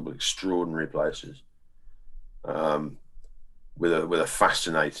 Remarkable, extraordinary places, um, with a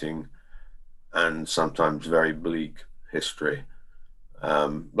fascinating and sometimes very bleak history.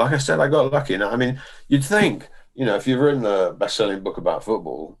 Like I said, I got lucky. Now, I mean, you'd think, if you've written a best-selling book about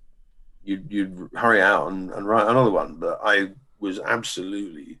football, you'd hurry out and write another one. But I was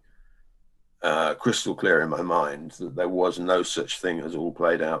absolutely crystal clear in my mind that there was no such thing as All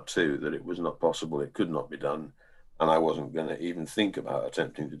Played Out too, that it was not possible, it could not be done, and I wasn't going to even think about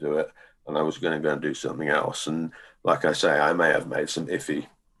attempting to do it, and I was going to go and do something else. And like I say, I may have made some iffy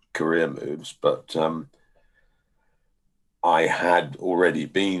career moves, but I had already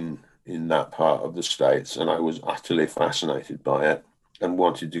been in that part of the States, and I was utterly fascinated by it and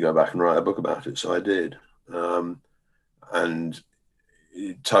wanted to go back and write a book about it. So I did. And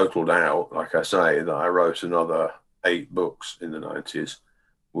it totaled out, like I say, that I wrote another 8 books in the 90s,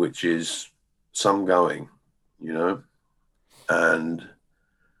 which is some going, you know, and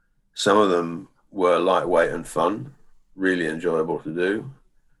some of them were lightweight and fun, really enjoyable to do.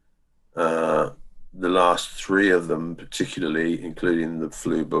 Uh, the last 3 of them, particularly, including the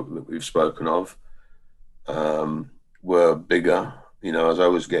flu book that we've spoken of, were bigger. As I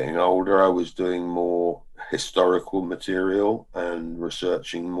was getting older, I was doing more historical material and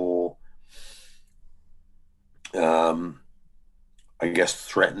researching more, um, I guess,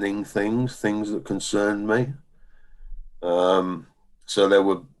 threatening things that concerned me. So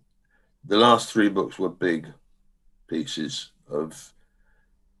the last 3 books were big pieces of,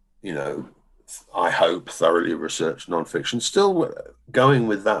 you know, I hope thoroughly researched nonfiction. Still going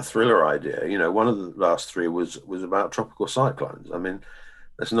with that thriller idea. One of the last 3 was about tropical cyclones. I mean,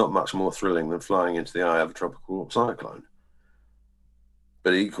 there's not much more thrilling than flying into the eye of a tropical cyclone.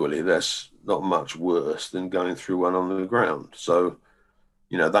 But equally, there's not much worse than going through one on the ground. So,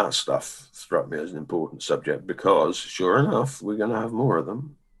 that stuff struck me as an important subject because, sure enough, we're going to have more of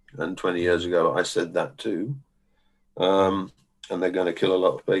them. And 20 years ago, I said that too. And they're going to kill a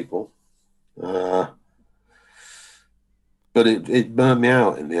lot of people. But it burned me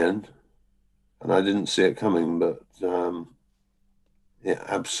out in the end. And I didn't see it coming, but it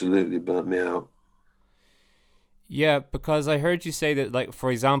absolutely burnt me out. Yeah, because I heard you say that, like,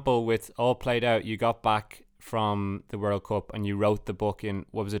 for example, with All Played Out, you got back from the World Cup and you wrote the book in,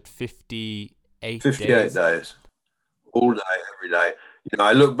 what was it, 58 58 days? days, all day, every day.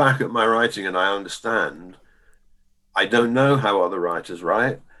 I look back at my writing and I understand. I don't know how other writers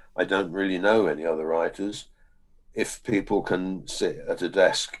write. I don't really know any other writers. If people can sit at a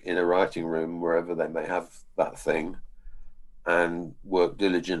desk in a writing room, wherever they may have that thing, and work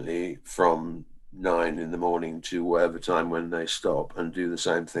diligently from 9 in the morning to whatever time when they stop and do the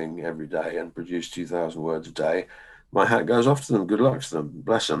same thing every day and produce 2,000 words a day, my hat goes off to them. Good luck to them.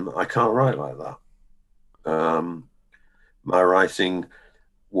 Bless them. I can't write like that. My writing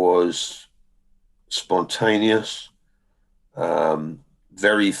was spontaneous,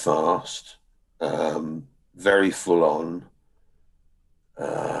 very fast, very full on,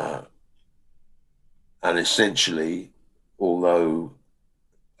 and essentially, although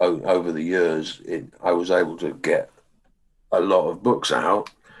over the years I was able to get a lot of books out,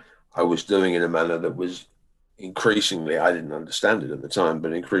 I was doing it in a manner that was increasingly, I didn't understand it at the time,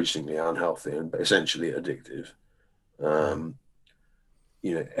 but increasingly unhealthy and essentially addictive. Um,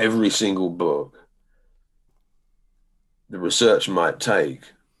 every single book, the research might take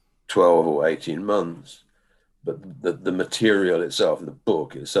 12 or 18 months, but the material itself, the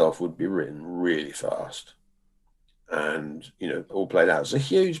book itself, would be written really fast. And, All Played Out. It's a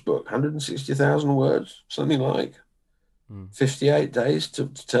huge book, 160,000 words, something like. 58 days to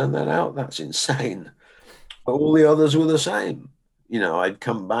turn that out. That's insane. But all the others were the same. I'd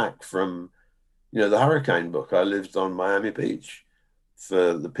come back from, the hurricane book. I lived on Miami Beach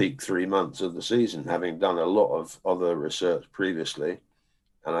for the peak 3 months of the season, having done a lot of other research previously.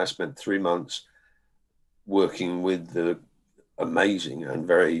 And I spent 3 months working with the amazing and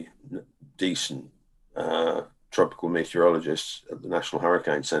very decent tropical meteorologists at the National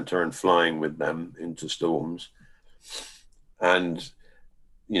Hurricane Center and flying with them into storms. And,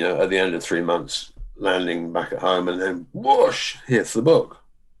 at the end of 3 months, landing back at home and then whoosh, hits the book.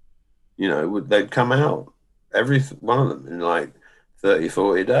 They'd come out, every one of them, in like 30,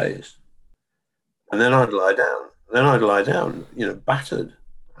 40 days. And then I'd lie down. Battered,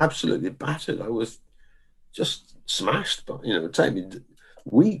 absolutely battered. I was just smashed, but, it'd take me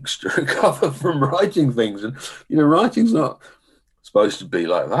weeks to recover from writing things. And, writing's not supposed to be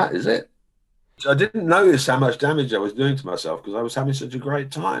like that, is it? I didn't notice how much damage I was doing to myself because I was having such a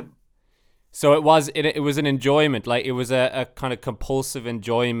great time. So it was an enjoyment, like it was a kind of compulsive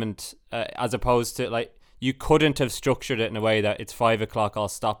enjoyment, as opposed to like you couldn't have structured it in a way that it's 5 o'clock, I'll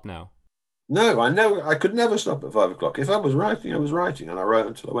stop now. No, I could never stop at 5 o'clock. If I was writing, I was writing, and I wrote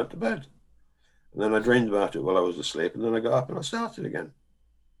until I went to bed. And then I dreamed about it while I was asleep, and then I got up and I started again.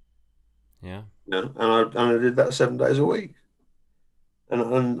 Yeah. And I did that 7 days a week,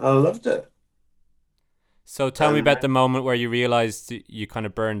 and I loved it. So tell me about the moment where you realized you kind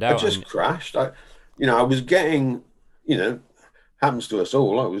of burned I out. just crashed. I was getting, happens to us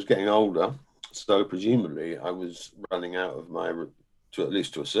all. I was getting older, so presumably I was running out of to at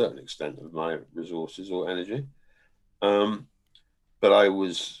least to a certain extent of my resources or energy. But I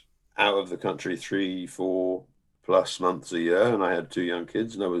was out of the country 3, 4+ months a year, and I had 2 young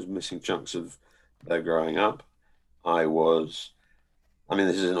kids, and I was missing chunks of their growing up. This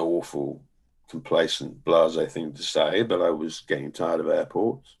is an awful, complacent, blasé thing to say, but I was getting tired of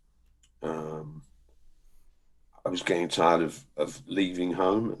airports. I was getting tired of leaving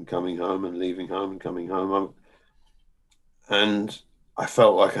home and coming home and leaving home and coming home. And I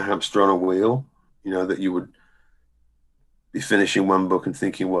felt like a hamster on a wheel, that you would be finishing one book and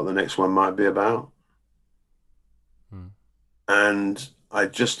thinking what the next one might be about. And I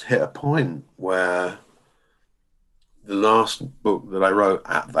just hit a point where the last book that I wrote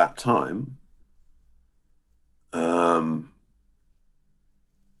at that time,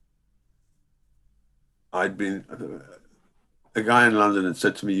 a guy in London had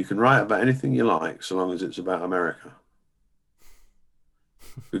said to me, you can write about anything you like so long as it's about America.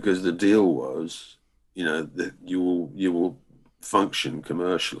 Because the deal was, that you will function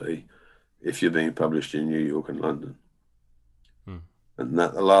commercially if you're being published in New York and London. And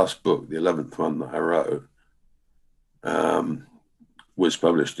that the last book, the 11th one that I wrote, was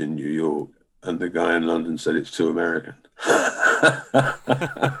published in New York, and the guy in London said it's too American.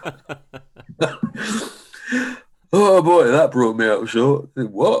 Oh boy, that brought me up short.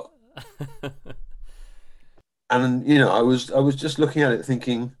 What? And I was just looking at it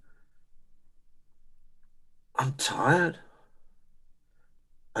thinking, I'm tired.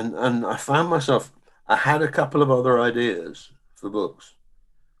 And I found myself, I had a couple of other ideas for books,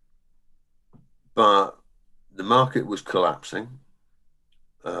 but the market was collapsing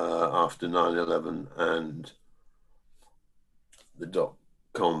after 9/11 and the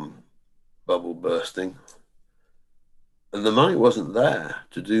dot-com bubble bursting. And the money wasn't there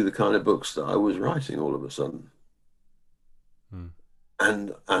to do the kind of books that I was writing all of a sudden.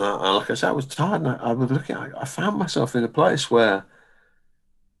 And like I said, I was tired, and I was looking. I found myself in a place where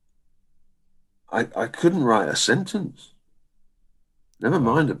I couldn't write a sentence, never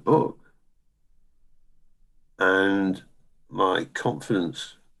mind a book. And my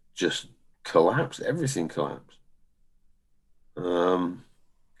confidence just collapsed. Everything collapsed.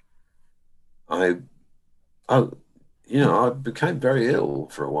 I became very ill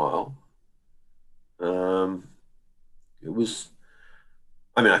for a while. It was.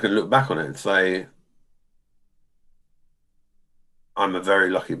 I can look back on it and say I'm a very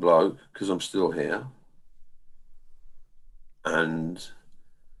lucky bloke because I'm still here. And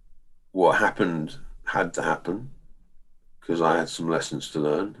what happened had to happen because I had some lessons to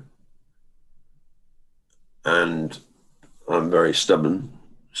learn. And I'm very stubborn,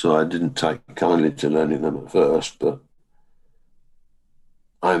 so I didn't take kindly to learning them at first, but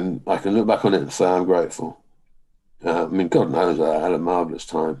I can look back on it and say I'm grateful. God knows I had a marvelous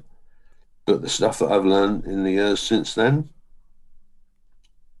time, but the stuff that I've learned in the years since then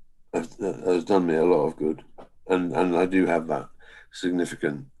has done me a lot of good, and I do have that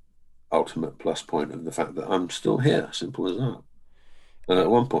significant ultimate plus point of the fact that I'm still here. Simple as that. And at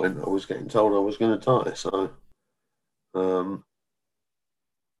one point, I was getting told I was going to die, so um,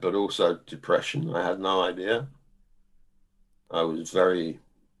 but also depression. I had no idea. I was very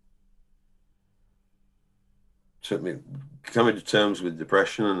took me coming to terms with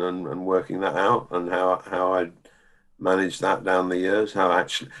depression and working that out and how I managed that down the years. How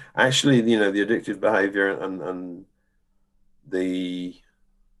actually the addictive behavior and the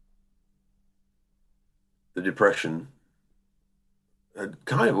the depression had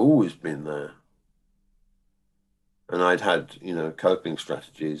kind of always been there, and I'd had coping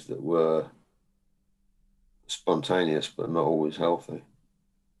strategies that were spontaneous but not always healthy.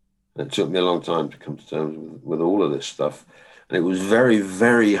 It took me a long time to come to terms with all of this stuff, and it was very,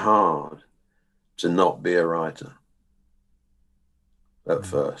 very hard to not be a writer at Mm.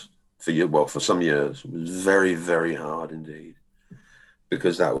 first. For some years, it was very, very hard indeed,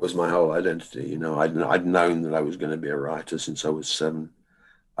 because that was my whole identity. I'd known that I was going to be a writer since I was 7.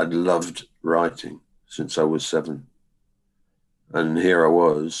 I'd loved writing since I was 7, and here I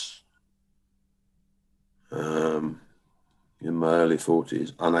was, um, in my early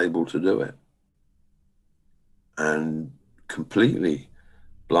 40s, unable to do it, and completely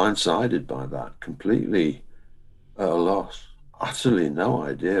blindsided by that, completely at a loss, utterly no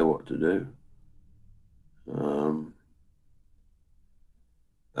idea what to do. Um,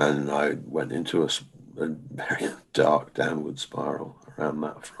 and I went into a very dark downward spiral around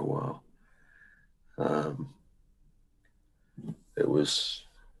that for a while. Um, it was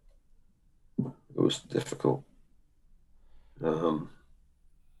difficult, um,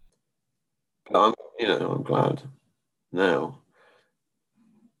 but I'm glad now.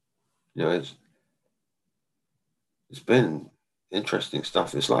 It's been interesting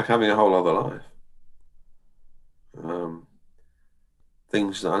stuff. It's like having a whole other life. Um,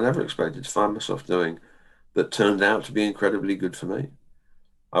 Things that I never expected to find myself doing that turned out to be incredibly good for me.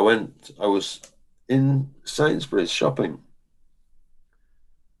 I was in Sainsburys shopping,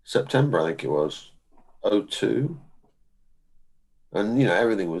 September, I think it was, '02, and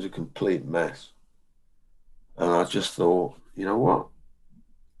everything was a complete mess. And I just thought, you know what?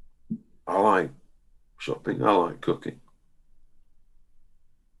 I like shopping. I like cooking.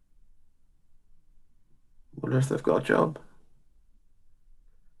 Wonder if they've got a job.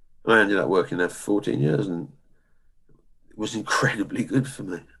 And I ended up working there for 14 years, and it was incredibly good for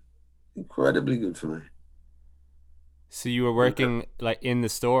me. Incredibly good for me. So you were And, working like in the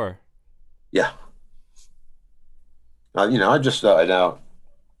store? yeah, I just started out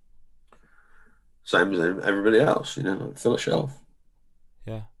same as everybody else. Like fill a shelf,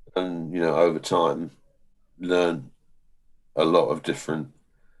 Yeah. and over time, learn a lot of different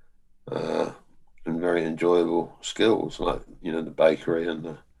uh, and very enjoyable skills, like the bakery and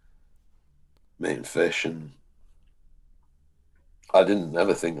the meat and fish. And I didn't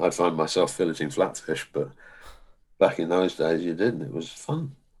ever think I'd find myself filleting flatfish, but back in those days, you did, and it was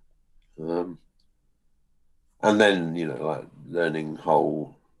fun. Um, and then like learning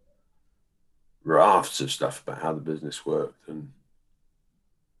whole rafts of stuff about how the business worked, and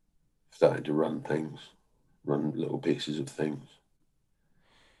starting to run things, run little pieces of things.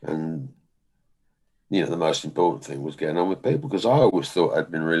 And the most important thing was getting on with people, because I always thought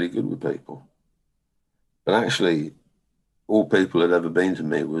I'd been really good with people, but actually all people had ever been to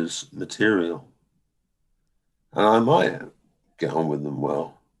me was material, and I might get on with them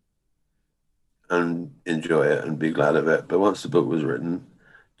well and enjoy it and be glad of it, but once the book was written,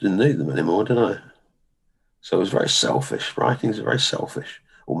 didn't need them anymore, did I? So it was very selfish. Writing's very selfish,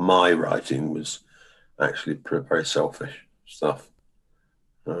 or my writing was actually very selfish stuff.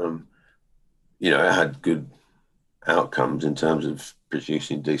 Um, it had good outcomes in terms of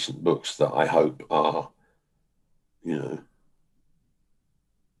producing decent books that I hope are, you know,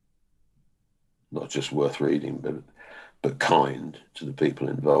 not just worth reading, but kind to the people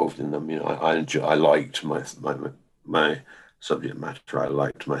involved in them. I liked my subject matter. I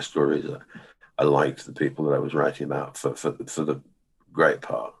liked my stories. I liked the people that I was writing about for the great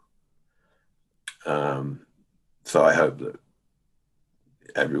part. Um, so I hope that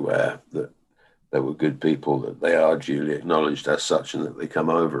everywhere that there were good people, that they are duly acknowledged as such and that they come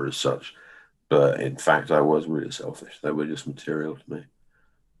over as such. But in fact, I was really selfish. They were just material to me.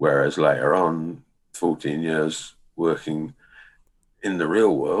 Whereas later on, 14 years working in the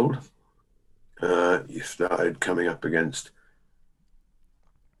real world, you started coming up against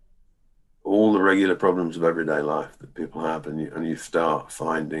all the regular problems of everyday life that people have, and you start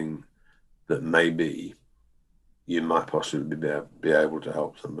finding that maybe you might possibly be able to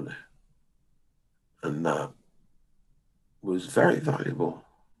help somebody. And that was very valuable.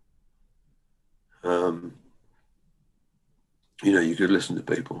 Um, you could listen to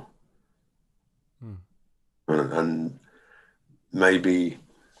people Hmm. and maybe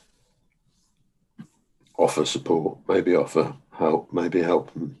offer support, maybe offer help, maybe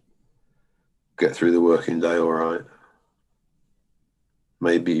help them get through the working day all right.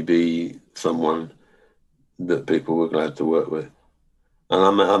 Maybe be someone that people were glad to work with.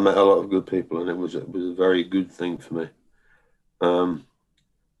 And I met a lot of good people, and it was a very good thing for me.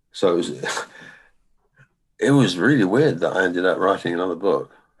 So it was really weird that I ended up writing another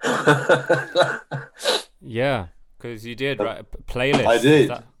book. Yeah, because you did right. I Playlist, is did.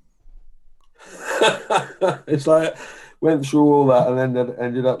 that? It's like went through all that and then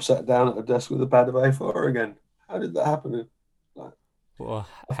ended up sat down at a desk with a pad of A4 again. How did that happen? Like, Well,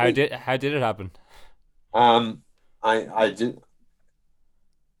 I how think did it happen? um, I did.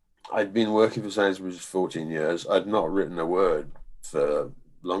 I'd been working for Sainsburys for 14 years. I'd not written a word for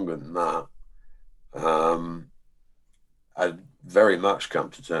longer than that. Um, I'd very much come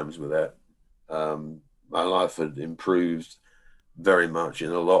to terms with it. My life had improved very much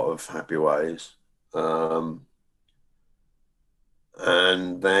in a lot of happy ways. Um,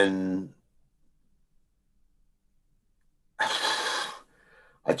 and then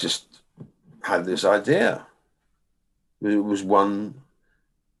I just had this idea. It was one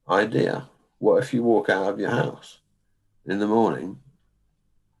idea. What if you walk out of your house in the morning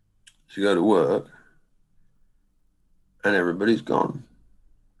to go to work and everybody's gone?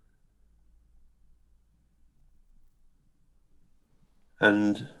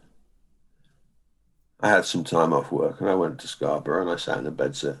 And I had some time off work and I went to Scarborough and I sat in a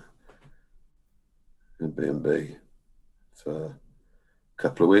bedsit in B&B for a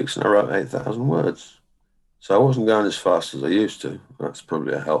couple of weeks and I wrote 8,000 words. So I wasn't going as fast as I used to. That's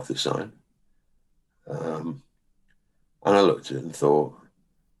probably a healthy sign. Um, and I looked at it and thought,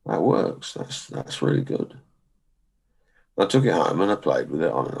 that works. That's really good. I took it home and I played with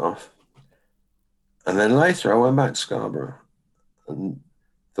it on and off. And then later I went back to Scarborough and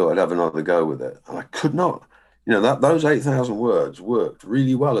thought I'd have another go with it. And I could not. That those 8,000 words worked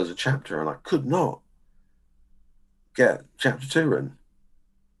really well as a chapter, and I could not get chapter two written.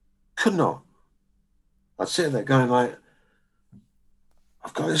 Could not. I'd sit there going like,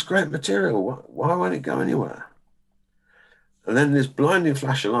 I've got this great material. Why won't it go anywhere? And then this blinding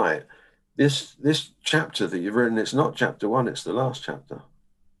flash of light, this chapter that you've written, it's not chapter one, it's the last chapter.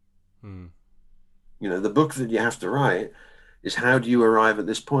 Hmm. The book that you have to write is how do you arrive at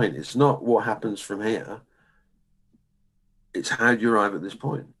this point? It's not what happens from here. It's how do you arrive at this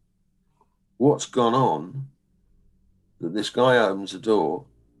point? What's gone on that this guy opens the door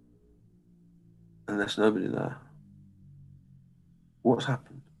and there's nobody there? What's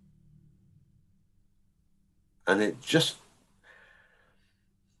happened? And it just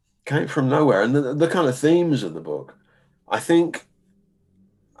came from nowhere. And the kind of themes of the book, I think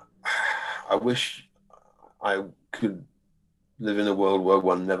I wish I could live in a world where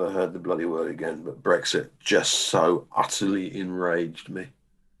one never heard the bloody word again, but Brexit just so utterly enraged me.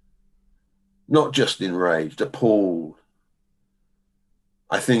 Not just enraged, appalled.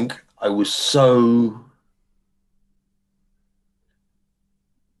 I think I was so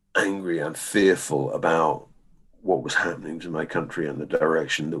angry and fearful about what was happening to my country and the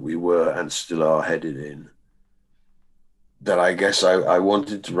direction that we were and still are headed in, that I guess I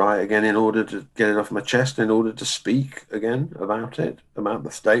wanted to write again in order to get it off my chest, in order to speak again about it, about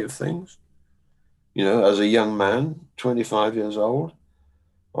the state of things. As a young man, 25 years old,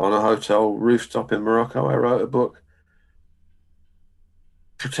 on a hotel rooftop in Morocco, I wrote a book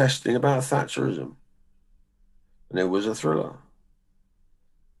protesting about Thatcherism. And it was a thriller.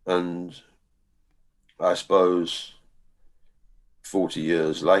 And I suppose 40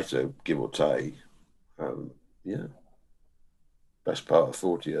 years later, give or take, yeah, best part of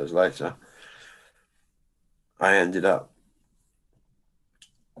 40 years later, I ended up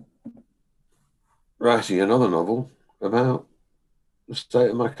writing another novel about the state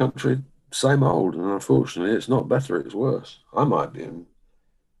of my country, same old. And unfortunately, it's not better, it's worse. I might be in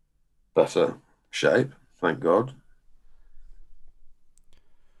better shape, thank God.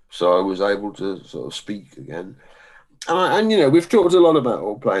 So I was able to sort of speak again. And we've talked a lot about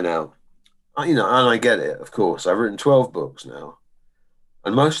All Play Now. And I get it, of course. I've written 12 books now,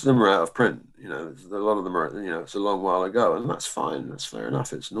 and most of them are out of print. A lot of them are, it's a long while ago, and that's fine. That's fair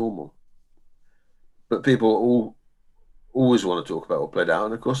enough. It's normal. But people always want to talk about what played out,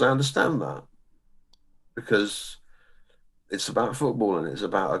 and of course I understand that because it's about football and it's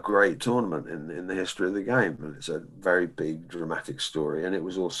about a great tournament in the history of the game, and it's a very big dramatic story, and it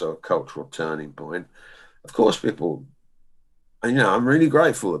was also a cultural turning point. Of course, people And I'm really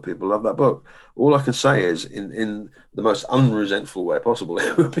grateful that people love that book. All I can say is, in the most unresentful way possible,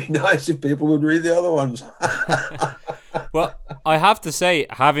 it would be nice if people would read the other ones. Well, I have to say,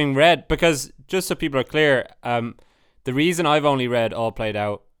 having read, because just so people are clear, the reason I've only read All Played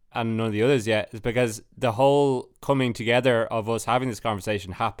Out and none of the others yet is because the whole coming together of us having this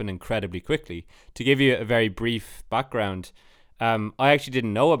conversation happened incredibly quickly. To give you a very brief background, I actually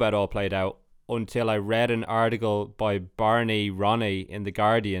didn't know about All Played Out until I read an article by Barney Ronay in The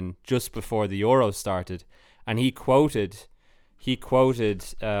Guardian just before the Euros started, and he quoted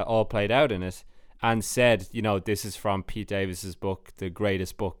All Played Out in it and said, this is from Pete Davis's book, the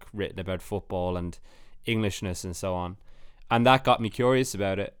greatest book written about football and Englishness and so on. And that got me curious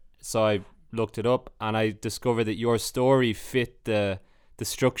about it. So I looked it up and I discovered that your story fit the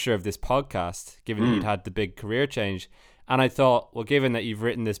structure of this podcast, given that you'd had the big career change. And I thought, well, given that you've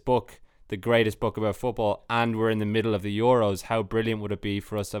written this book, the greatest book about football, and we're in the middle of the Euros, how brilliant would it be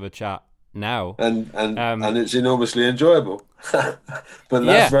for us to have a chat now? And it's enormously enjoyable, but that's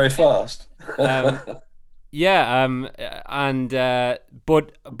Yeah. very fast. Um, yeah. And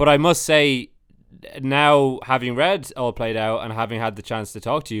but I must say, now having read All Played Out and having had the chance to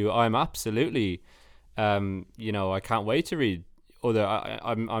talk to you, I'm absolutely, I can't wait to read other.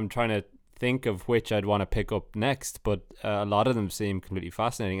 I'm trying to think of which I'd want to pick up next, but a lot of them seem completely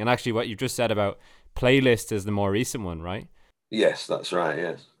fascinating. And actually, what you just said about playlist is the more recent one, right? Yes, that's right.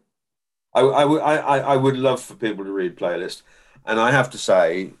 Yes, I would love for people to read Playlist, and I have to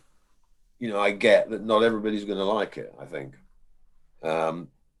say, I get that not everybody's going to like it. I think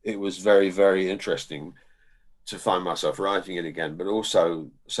it was very, very interesting to find myself writing it again, but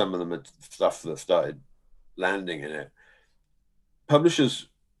also some of them are stuff that started landing in it. Publishers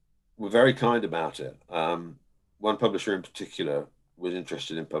were very kind about it. One publisher in particular was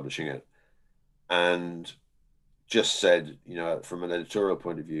interested in publishing it and just said, from an editorial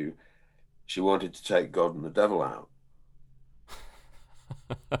point of view, she wanted to take God and the devil out.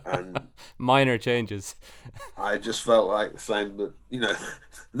 And Minor changes. I just felt like saying, but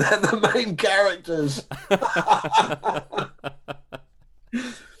they're the main characters.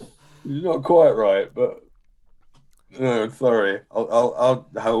 You're not quite right, but no, sorry. I'll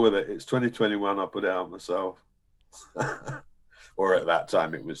hell with it. It's 2021. I'll put it out myself. Or at that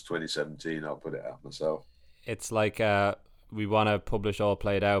time, it was 2017. I'll put it out myself. It's like we want to publish All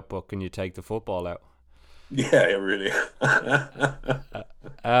Played Out, but can you take the football out? Yeah, really. Yeah.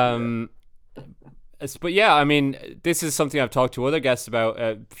 Um, but yeah, I mean, this is something I've talked to other guests about.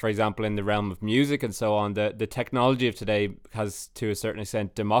 For example, in the realm of music and so on, the technology of today has, to a certain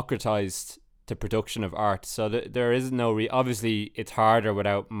extent, democratized the production of art. So there is no obviously it's harder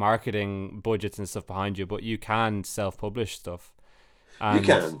without marketing budgets and stuff behind you, but you can self-publish stuff. You And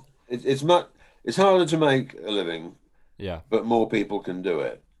can. It's much. It's harder to make a living, yeah, but more people can do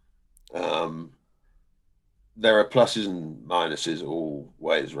it. Um, there are pluses and minuses all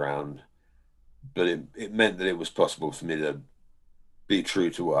ways round, but it meant that it was possible for me to be true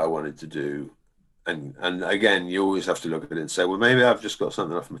to what I wanted to do. And again, you always have to look at it and say, well, maybe I've just got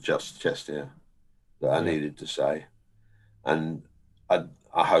something off my chest here that I yeah, needed to say. And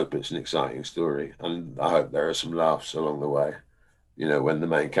I hope it's an exciting story. And I hope there are some laughs along the way. When the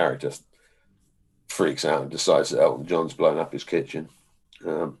main character freaks out and decides that Elton John's blown up his kitchen.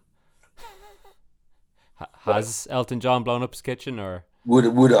 Um, but has Elton John blown up his kitchen or?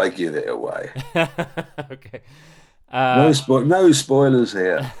 would I give it away? Okay. No Uh, no spoilers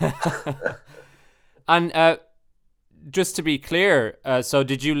here. and just to be clear, so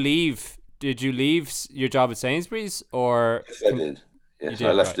did you leave? Did you leave your job at Sainsbury's, or Yes, I did. you Yes, I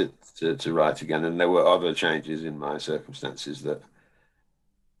did? left Right. it to write again, and there were other changes in my circumstances that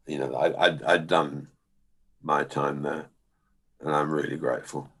I'd done my time there, and I'm really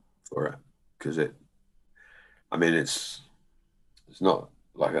grateful for it because I mean, it's not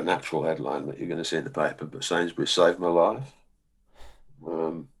like a natural headline that you're going to see in the paper, but Sainsbury's saved my life.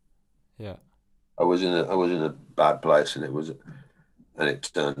 Um, Yeah. I was in a bad place, and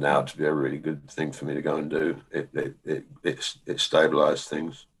it turned out to be a really good thing for me to go and do. It stabilized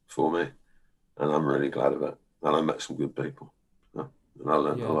things for me, and I'm really glad of it. And I met some good people, and I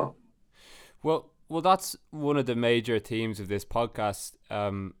learned a Yeah. lot. Well, that's one of the major themes of this podcast.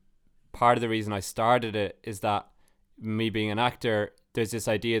 Part of the reason I started it is that me being an actor, there's this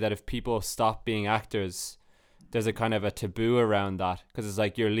idea that if people stop being actors, there's a kind of a taboo around that because it's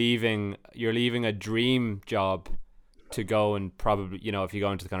like you're leaving a dream job to go and probably, if you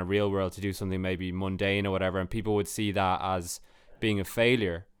go into the kind of real world to do something maybe mundane or whatever, and people would see that as being a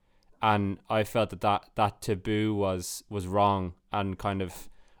failure. And I felt that taboo was wrong and kind of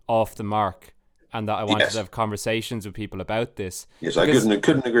off the mark. and that I wanted to Yes. have conversations with people about this, Yes, I because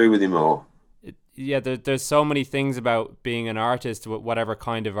couldn't agree with you more. there's so many things about being an artist, whatever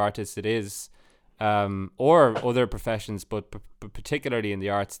kind of artist it is, or other professions, but particularly in the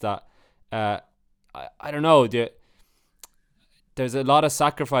arts, that I don't know. There's a lot of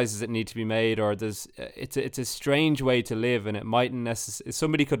sacrifices that need to be made, or it's a strange way to live, and it mightn't necessarily.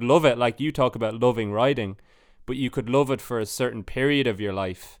 Somebody could love it, like you talk about loving writing, but you could love it for a certain period of your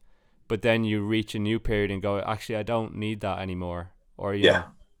life, but then you reach a new period and go, actually, I don't need that anymore, or Yeah.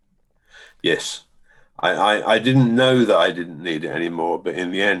 Yes. I didn't know that I didn't need it anymore, but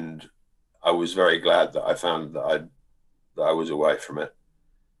in the end, I was very glad that I found that I was away from it.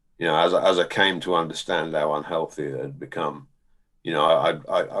 As I came to understand how unhealthy it had become,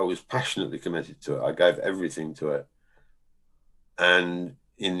 I was passionately committed to it. I gave everything to it, and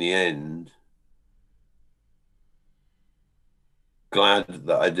in the end, glad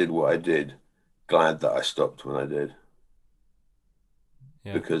that I did what I did. Glad that I stopped when I did,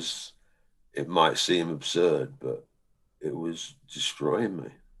 yeah, because it might seem absurd, but it was destroying me.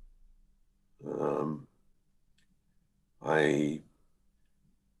 Um, I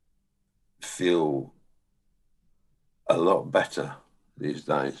feel a lot better these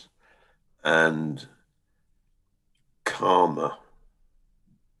days and calmer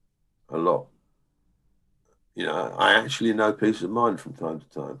a lot. I actually know peace of mind from time to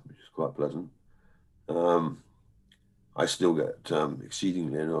time, which is quite pleasant. Um, I still get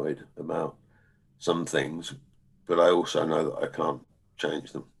exceedingly annoyed about some things, but I also know that I can't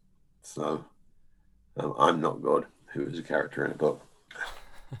change them. So I'm not God, who is a character in a book.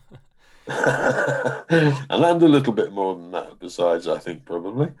 And I'm a little bit more than that, besides, I think,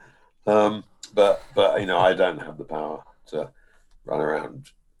 probably. Um, but I don't have the power to run around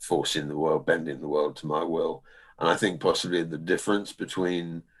forcing the world, bending the world to my will. And I think possibly the difference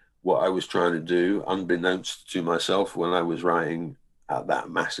between what I was trying to do, unbeknownst to myself, when I was writing at that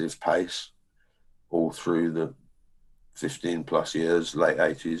massive pace, all through the 15 plus years, late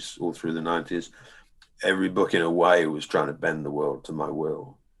 80s, all through the 90s, every book in a way was trying to bend the world to my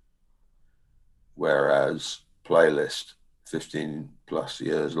will. Whereas Playlist, 15 plus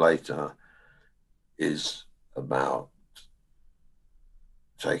years later, is about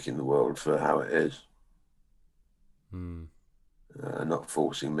taking the world for how it is, mm, not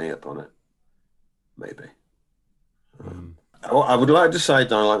forcing me upon it, maybe. mm, I would like to say,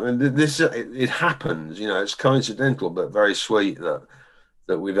 Don, like it happens. It's coincidental, but very sweet that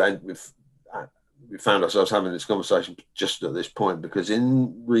we found ourselves having this conversation just at this point, because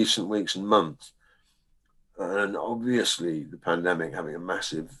in recent weeks and months, and obviously the pandemic having a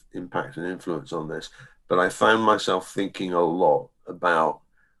massive impact and influence on this, but I found myself thinking a lot about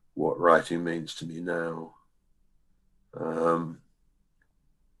what writing means to me now, um,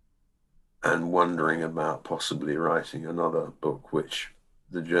 and wondering about possibly writing another book, which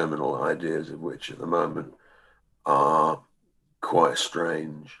the germinal ideas of which at the moment are quite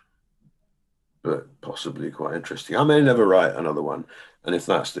strange, but possibly quite interesting. I may never write another one, and if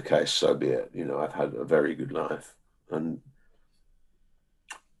that's the case, so be it. I've had a very good life, and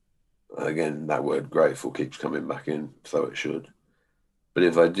again, that word grateful keeps coming back in, so it should. But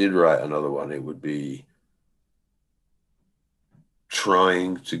if I did write another one, it would be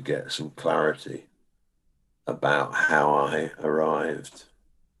trying to get some clarity about how I arrived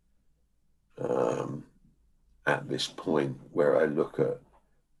um, at this point where I look at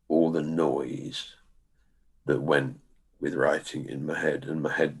all the noise that went with writing in my head, and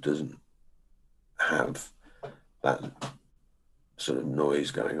my head doesn't have that sort of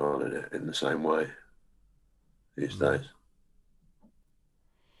noise going on in it in the same way these mm. days.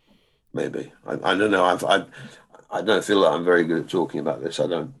 Maybe I don't know. I don't feel that I'm very good at talking about this. I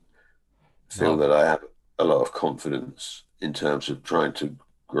don't feel No, that I have a lot of confidence in terms of trying to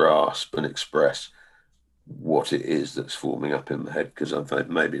grasp and express what it is that's forming up in my head, because I've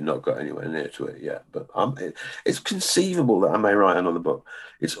maybe not got anywhere near to it yet. But it's conceivable that I may write another book.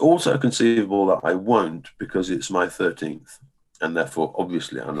 It's also conceivable that I won't, because it's my 13th, and therefore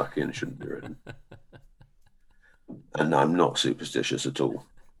obviously unlucky and shouldn't be written. And I'm not superstitious at all.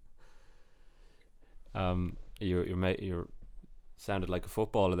 you're sounded like a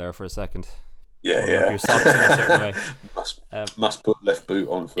footballer there for a second, Yeah, pulling up yeah. your socks in a certain way. must Um, must put left boot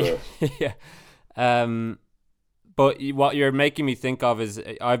on first. yeah. Um, but what you're making me think of is,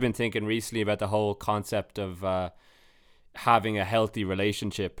 I've been thinking recently about the whole concept of having a healthy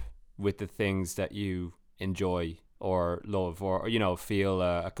relationship with the things that you enjoy or love, or feel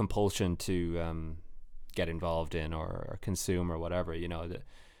a compulsion to get involved in or consume or whatever.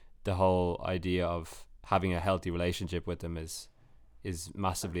 The whole idea of having a healthy relationship with them is is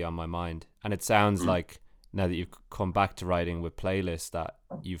massively on my mind. And it sounds Mm. like now that you've come back to writing with playlists that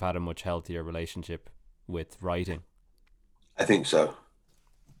you've had a much healthier relationship with writing. I think so.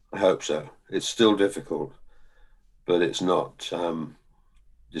 I hope so. It's still difficult, but it's not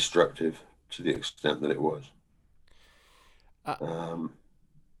destructive to the extent that it was. Uh, Um,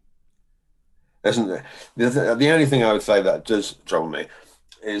 isn't there? The only thing I would say that does trouble me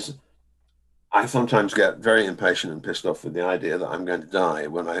is I sometimes get very impatient and pissed off with the idea that I'm going to die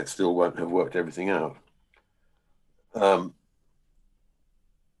when I still won't have worked everything out. Um,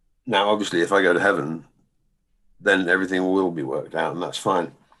 Now, obviously, if I go to heaven, then everything will be worked out, and that's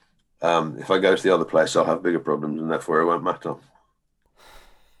fine. If I go to the other place, I'll have bigger problems, and therefore it won't matter.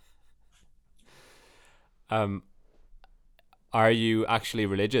 um, are you actually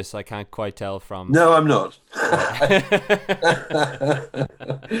religious? I can't quite tell from. No, I'm not. Right.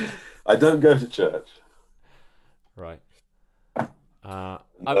 I don't go to church. Right. Uh,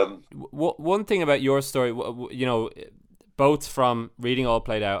 I, Um, one thing about your story, both from reading All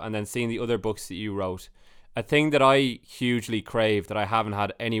Played Out and then seeing the other books that you wrote, a thing that I hugely crave that I haven't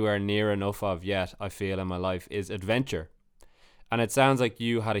had anywhere near enough of yet, I feel, in my life, is adventure. And it sounds like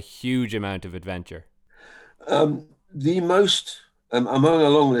you had a huge amount of adventure. the most, among a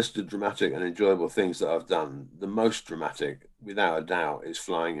long list of dramatic and enjoyable things that I've done, the most dramatic, without a doubt, is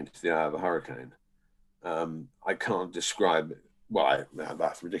flying into the eye of a hurricane. I can't describe, well,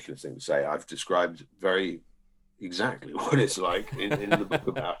 that's a ridiculous thing to say. I've described very exactly what it's like in the book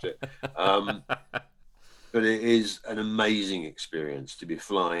about it. Um, but it is an amazing experience to be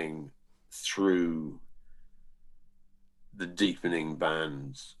flying through the deepening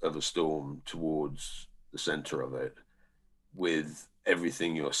bands of a storm towards the center of it, with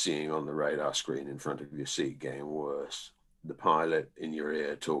everything you're seeing on the radar screen in front of your seat getting worse. The pilot in your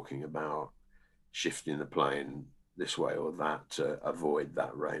ear talking about shifting the plane this way or that to avoid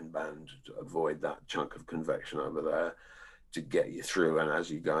that rain band, to avoid that chunk of convection over there, to get you through. And as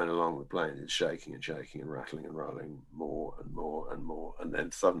you're going along, the plane is shaking and shaking and rattling and rolling more and more and more. And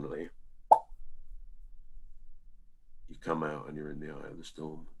then suddenly you come out and you're in the eye of the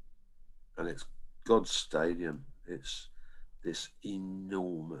storm. And it's God's stadium. It's this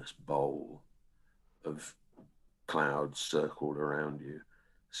enormous bowl of clouds circled around you,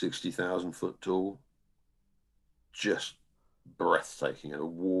 60,000 foot tall, just breathtaking, and a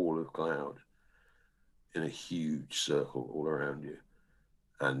wall of cloud in a huge circle all around you,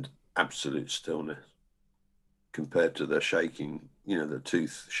 and absolute stillness compared to the shaking, the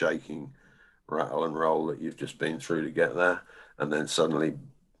tooth shaking rattle and roll that you've just been through to get there. And then suddenly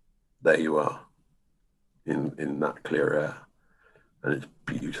there you are in that clear air, and it's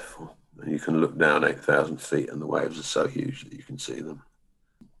beautiful. And you can look down 8,000 feet, and the waves are so huge that you can see them.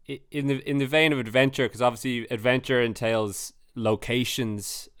 In the vein of adventure, because obviously adventure entails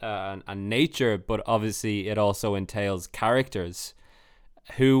locations and nature, but obviously it also entails characters.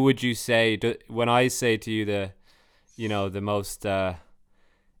 Who would you say, when I say to you the most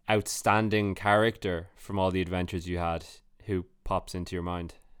outstanding character from all the adventures you had, who pops into your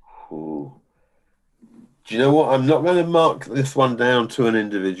mind? Ooh. Do you know what? I'm not going to mark this one down to an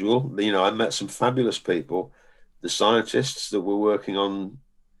individual. I met some fabulous people. The scientists that were working on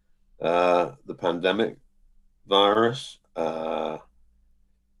the pandemic virus, the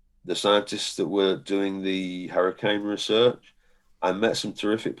scientists that were doing the hurricane research. I met some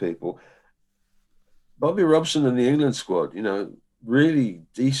terrific people. Bobby Robson and the England squad, really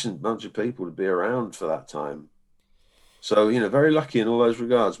decent bunch of people to be around for that time. So, very lucky in all those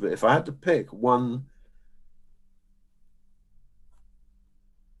regards. But if I had to pick one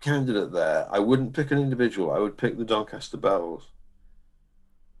candidate there, I wouldn't pick an individual. I would pick the Doncaster Bells.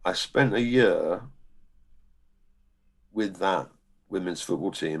 I spent a year with that women's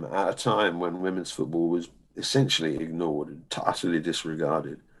football team at a time when women's football was essentially ignored and utterly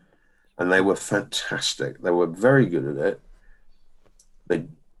disregarded. And they were fantastic. They were very good at it. They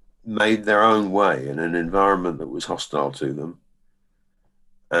made their own way in an environment that was hostile to them.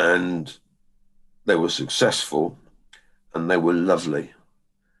 And they were successful, and they were lovely.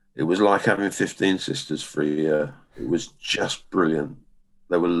 It was like having 15 sisters for a year. It was just brilliant.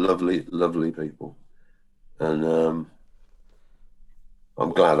 They were lovely, lovely people. And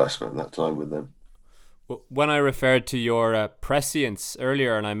I'm glad I spent that time with them. When I referred to your prescience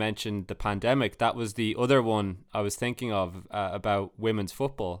earlier and I mentioned the pandemic, that was the other one I was thinking of about women's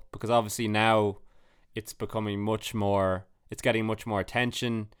football, because obviously now it's becoming it's getting much more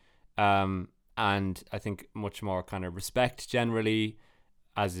attention, and I think much more kind of respect generally,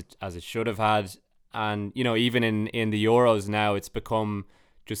 as it should have had. And even in the Euros now, it's become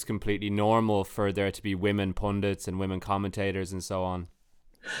just completely normal for there to be women pundits and women commentators and so on.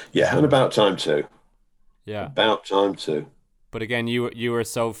 Yeah, and about time too. Yeah. About time too. But again, you were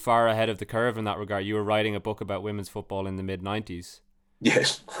so far ahead of the curve in that regard. You were writing a book about women's football in the mid-90s.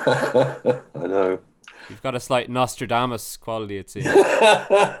 Yes, I know. You've got a slight Nostradamus quality, it seems.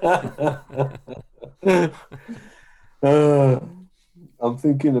 Uh, I'm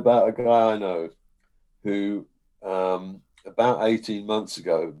thinking about a guy I know who, about 18 months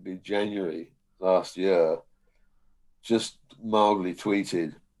ago, it'd be January last year, just mildly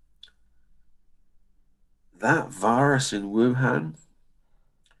tweeted that virus in Wuhan,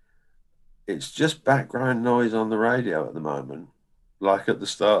 it's just background noise on the radio at the moment, like at the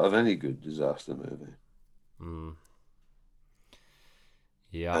start of any good disaster movie. Mm.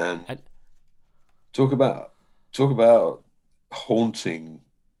 Yeah. And talk about haunting,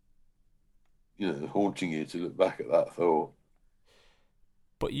 haunting you to look back at that thought.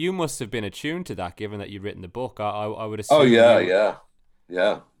 But you must have been attuned to that, given that you'd written the book. I would Oh assume yeah, you yeah,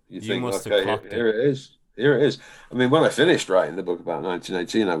 yeah. You you think, must have okay, clocked here it. it is. Here it is. I mean, when I finished writing the book about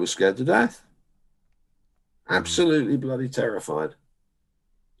 1918, I was scared to death. Mm. Absolutely bloody terrified.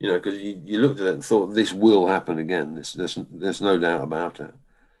 Because you looked at it and thought this will happen again. There's no doubt about it.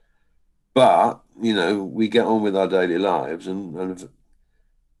 But we get on with our daily lives, and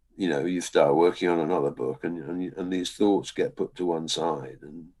you start working on another book, and these thoughts get put to one side,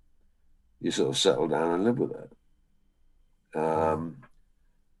 and you sort of settle down and live with it. Mm.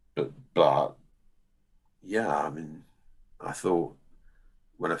 But yeah, I mean, I thought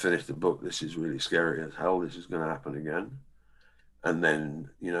when I finished the book, this is really scary as hell. This is going to happen again. And then,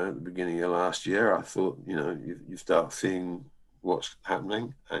 at the beginning of last year, I thought, you start seeing what's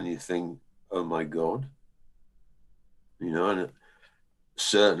happening, and you think, oh my God, and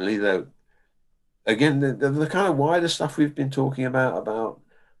certainly though, again, the kind of wider stuff we've been talking about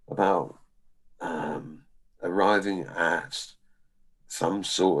arriving at some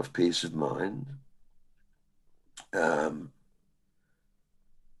sort of peace of mind.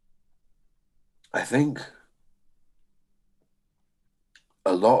 I think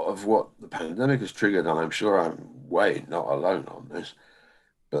a lot of what the pandemic has triggered, and I'm sure I'm way not alone on this,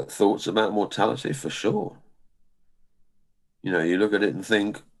 but thoughts about mortality for sure. You look at it and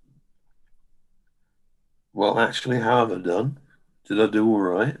think, well, actually, how have I done? Did I do all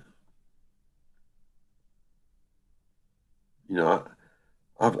right?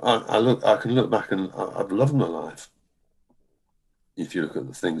 I can look back and I've loved my life. If you look at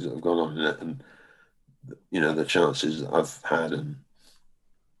the things that have gone on in it, and the chances that I've had,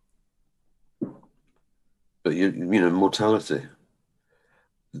 but mortality.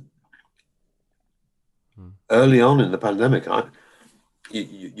 Mm. Early on in the pandemic,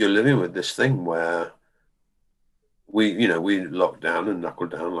 you're living with this thing where we locked down and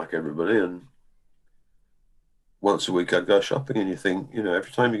knuckled down like everybody, and once a week I'd go shopping, and you think,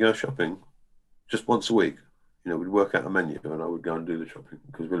 every time you go shopping, just once a week, we'd work out a menu and I would go and do the shopping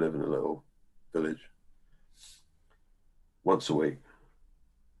because we live in a little village. Once a week,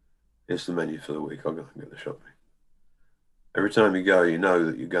 here's the menu for the week. I'll go and get the shopping. Every time you go, you know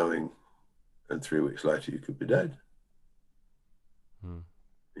that you're going, and 3 weeks later you could be dead. Mm.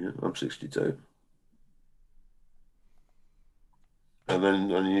 I'm 62.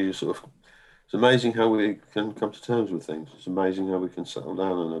 And you sort of, it's amazing how we can come to terms with things. It's amazing how we can settle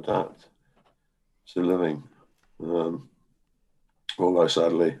down and adapt to living. Although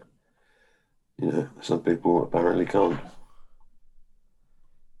sadly, some people apparently can't.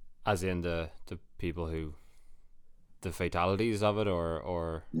 As in the people who, the fatalities of it,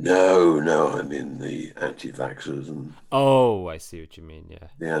 or No, I mean the anti-vaxxers and oh, I see what you mean. Yeah,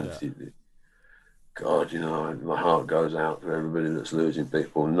 the anti. Yeah. God, my heart goes out to everybody that's losing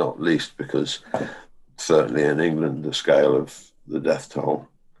people, not least because certainly in England, the scale of the death toll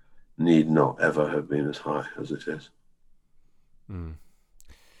need not ever have been as high as it is. Mm.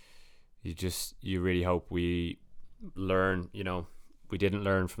 You really hope we learn. We didn't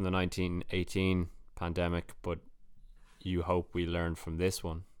learn from the 1918 pandemic, but you hope we learn from this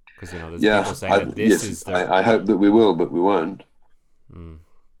one, because there's people saying that this is their... I hope that we will, but we won't. Mm.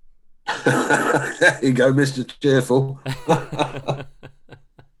 There you go, Mr. Cheerful.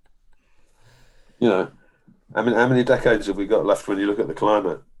 How many decades have we got left when you look at the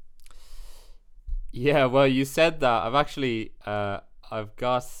climate? Yeah, well, you said that. I've actually, I've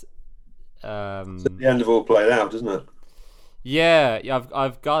got. It's at the end of all played out, isn't it? Yeah,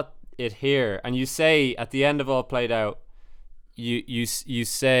 I've got it here, and you say at the end of all played out, you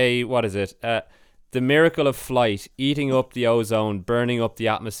say, what is it? The miracle of flight, eating up the ozone, burning up the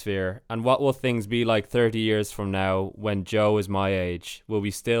atmosphere. And what will things be like 30 years from now when Joe is my age? Will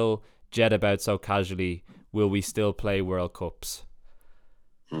we still jet about so casually? Will we still play World Cups?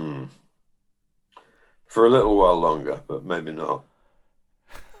 For a little while longer, but maybe not.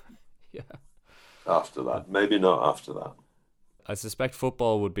 Yeah. After that. Maybe not after that. I suspect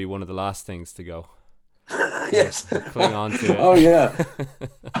football would be one of the last things to go. Yes. Cling on to it. Oh, yeah.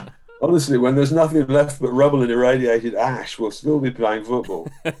 Honestly, when there's nothing left but rubble and irradiated ash, we'll still be playing football.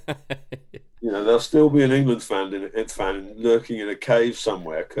 There'll still be an England fan lurking in a cave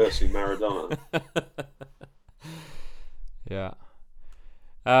somewhere, cursing Maradona. Yeah.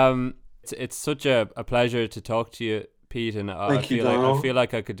 It's such a pleasure to talk to you, Pete, and I feel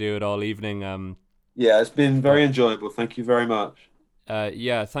like I could do it all evening. Yeah, it's been very enjoyable. Thank you very much.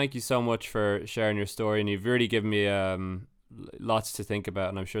 Yeah, thank you so much for sharing your story, and you've really given me lots to think about,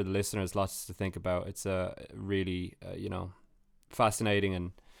 and I'm sure the listeners lots to think about. It's a really fascinating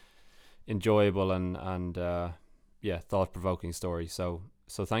and enjoyable and thought-provoking story. So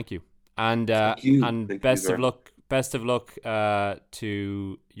thank you, and best of luck. Best of luck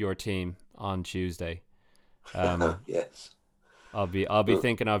to your team on Tuesday. Yes, I'll be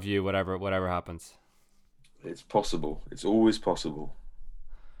thinking of you whatever happens. It's possible. It's always possible.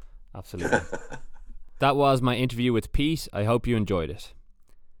 Absolutely. That was my interview with Pete. I hope you enjoyed it.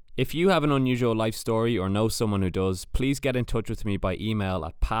 If you have an unusual life story or know someone who does, please get in touch with me by email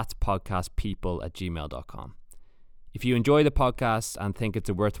at patspodcastpeople@gmail.com. If you enjoy the podcast and think it's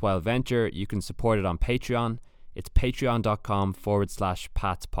a worthwhile venture, you can support it on Patreon. It's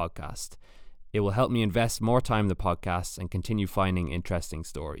patreon.com/patspodcast. It will help me invest more time in the podcast and continue finding interesting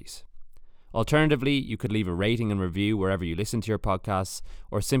stories. Alternatively, you could leave a rating and review wherever you listen to your podcasts,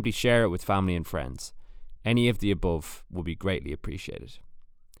 or simply share it with family and friends. Any of the above will be greatly appreciated.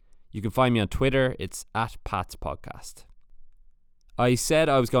 You can find me on Twitter. It's @patspodcast. I said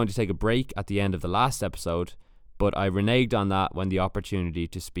I was going to take a break at the end of the last episode, but I reneged on that when the opportunity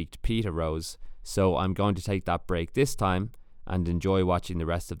to speak to Pete arose, so I'm going to take that break this time and enjoy watching the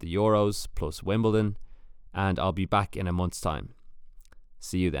rest of the Euros plus Wimbledon, and I'll be back in a month's time.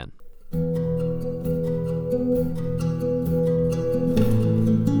 See you then.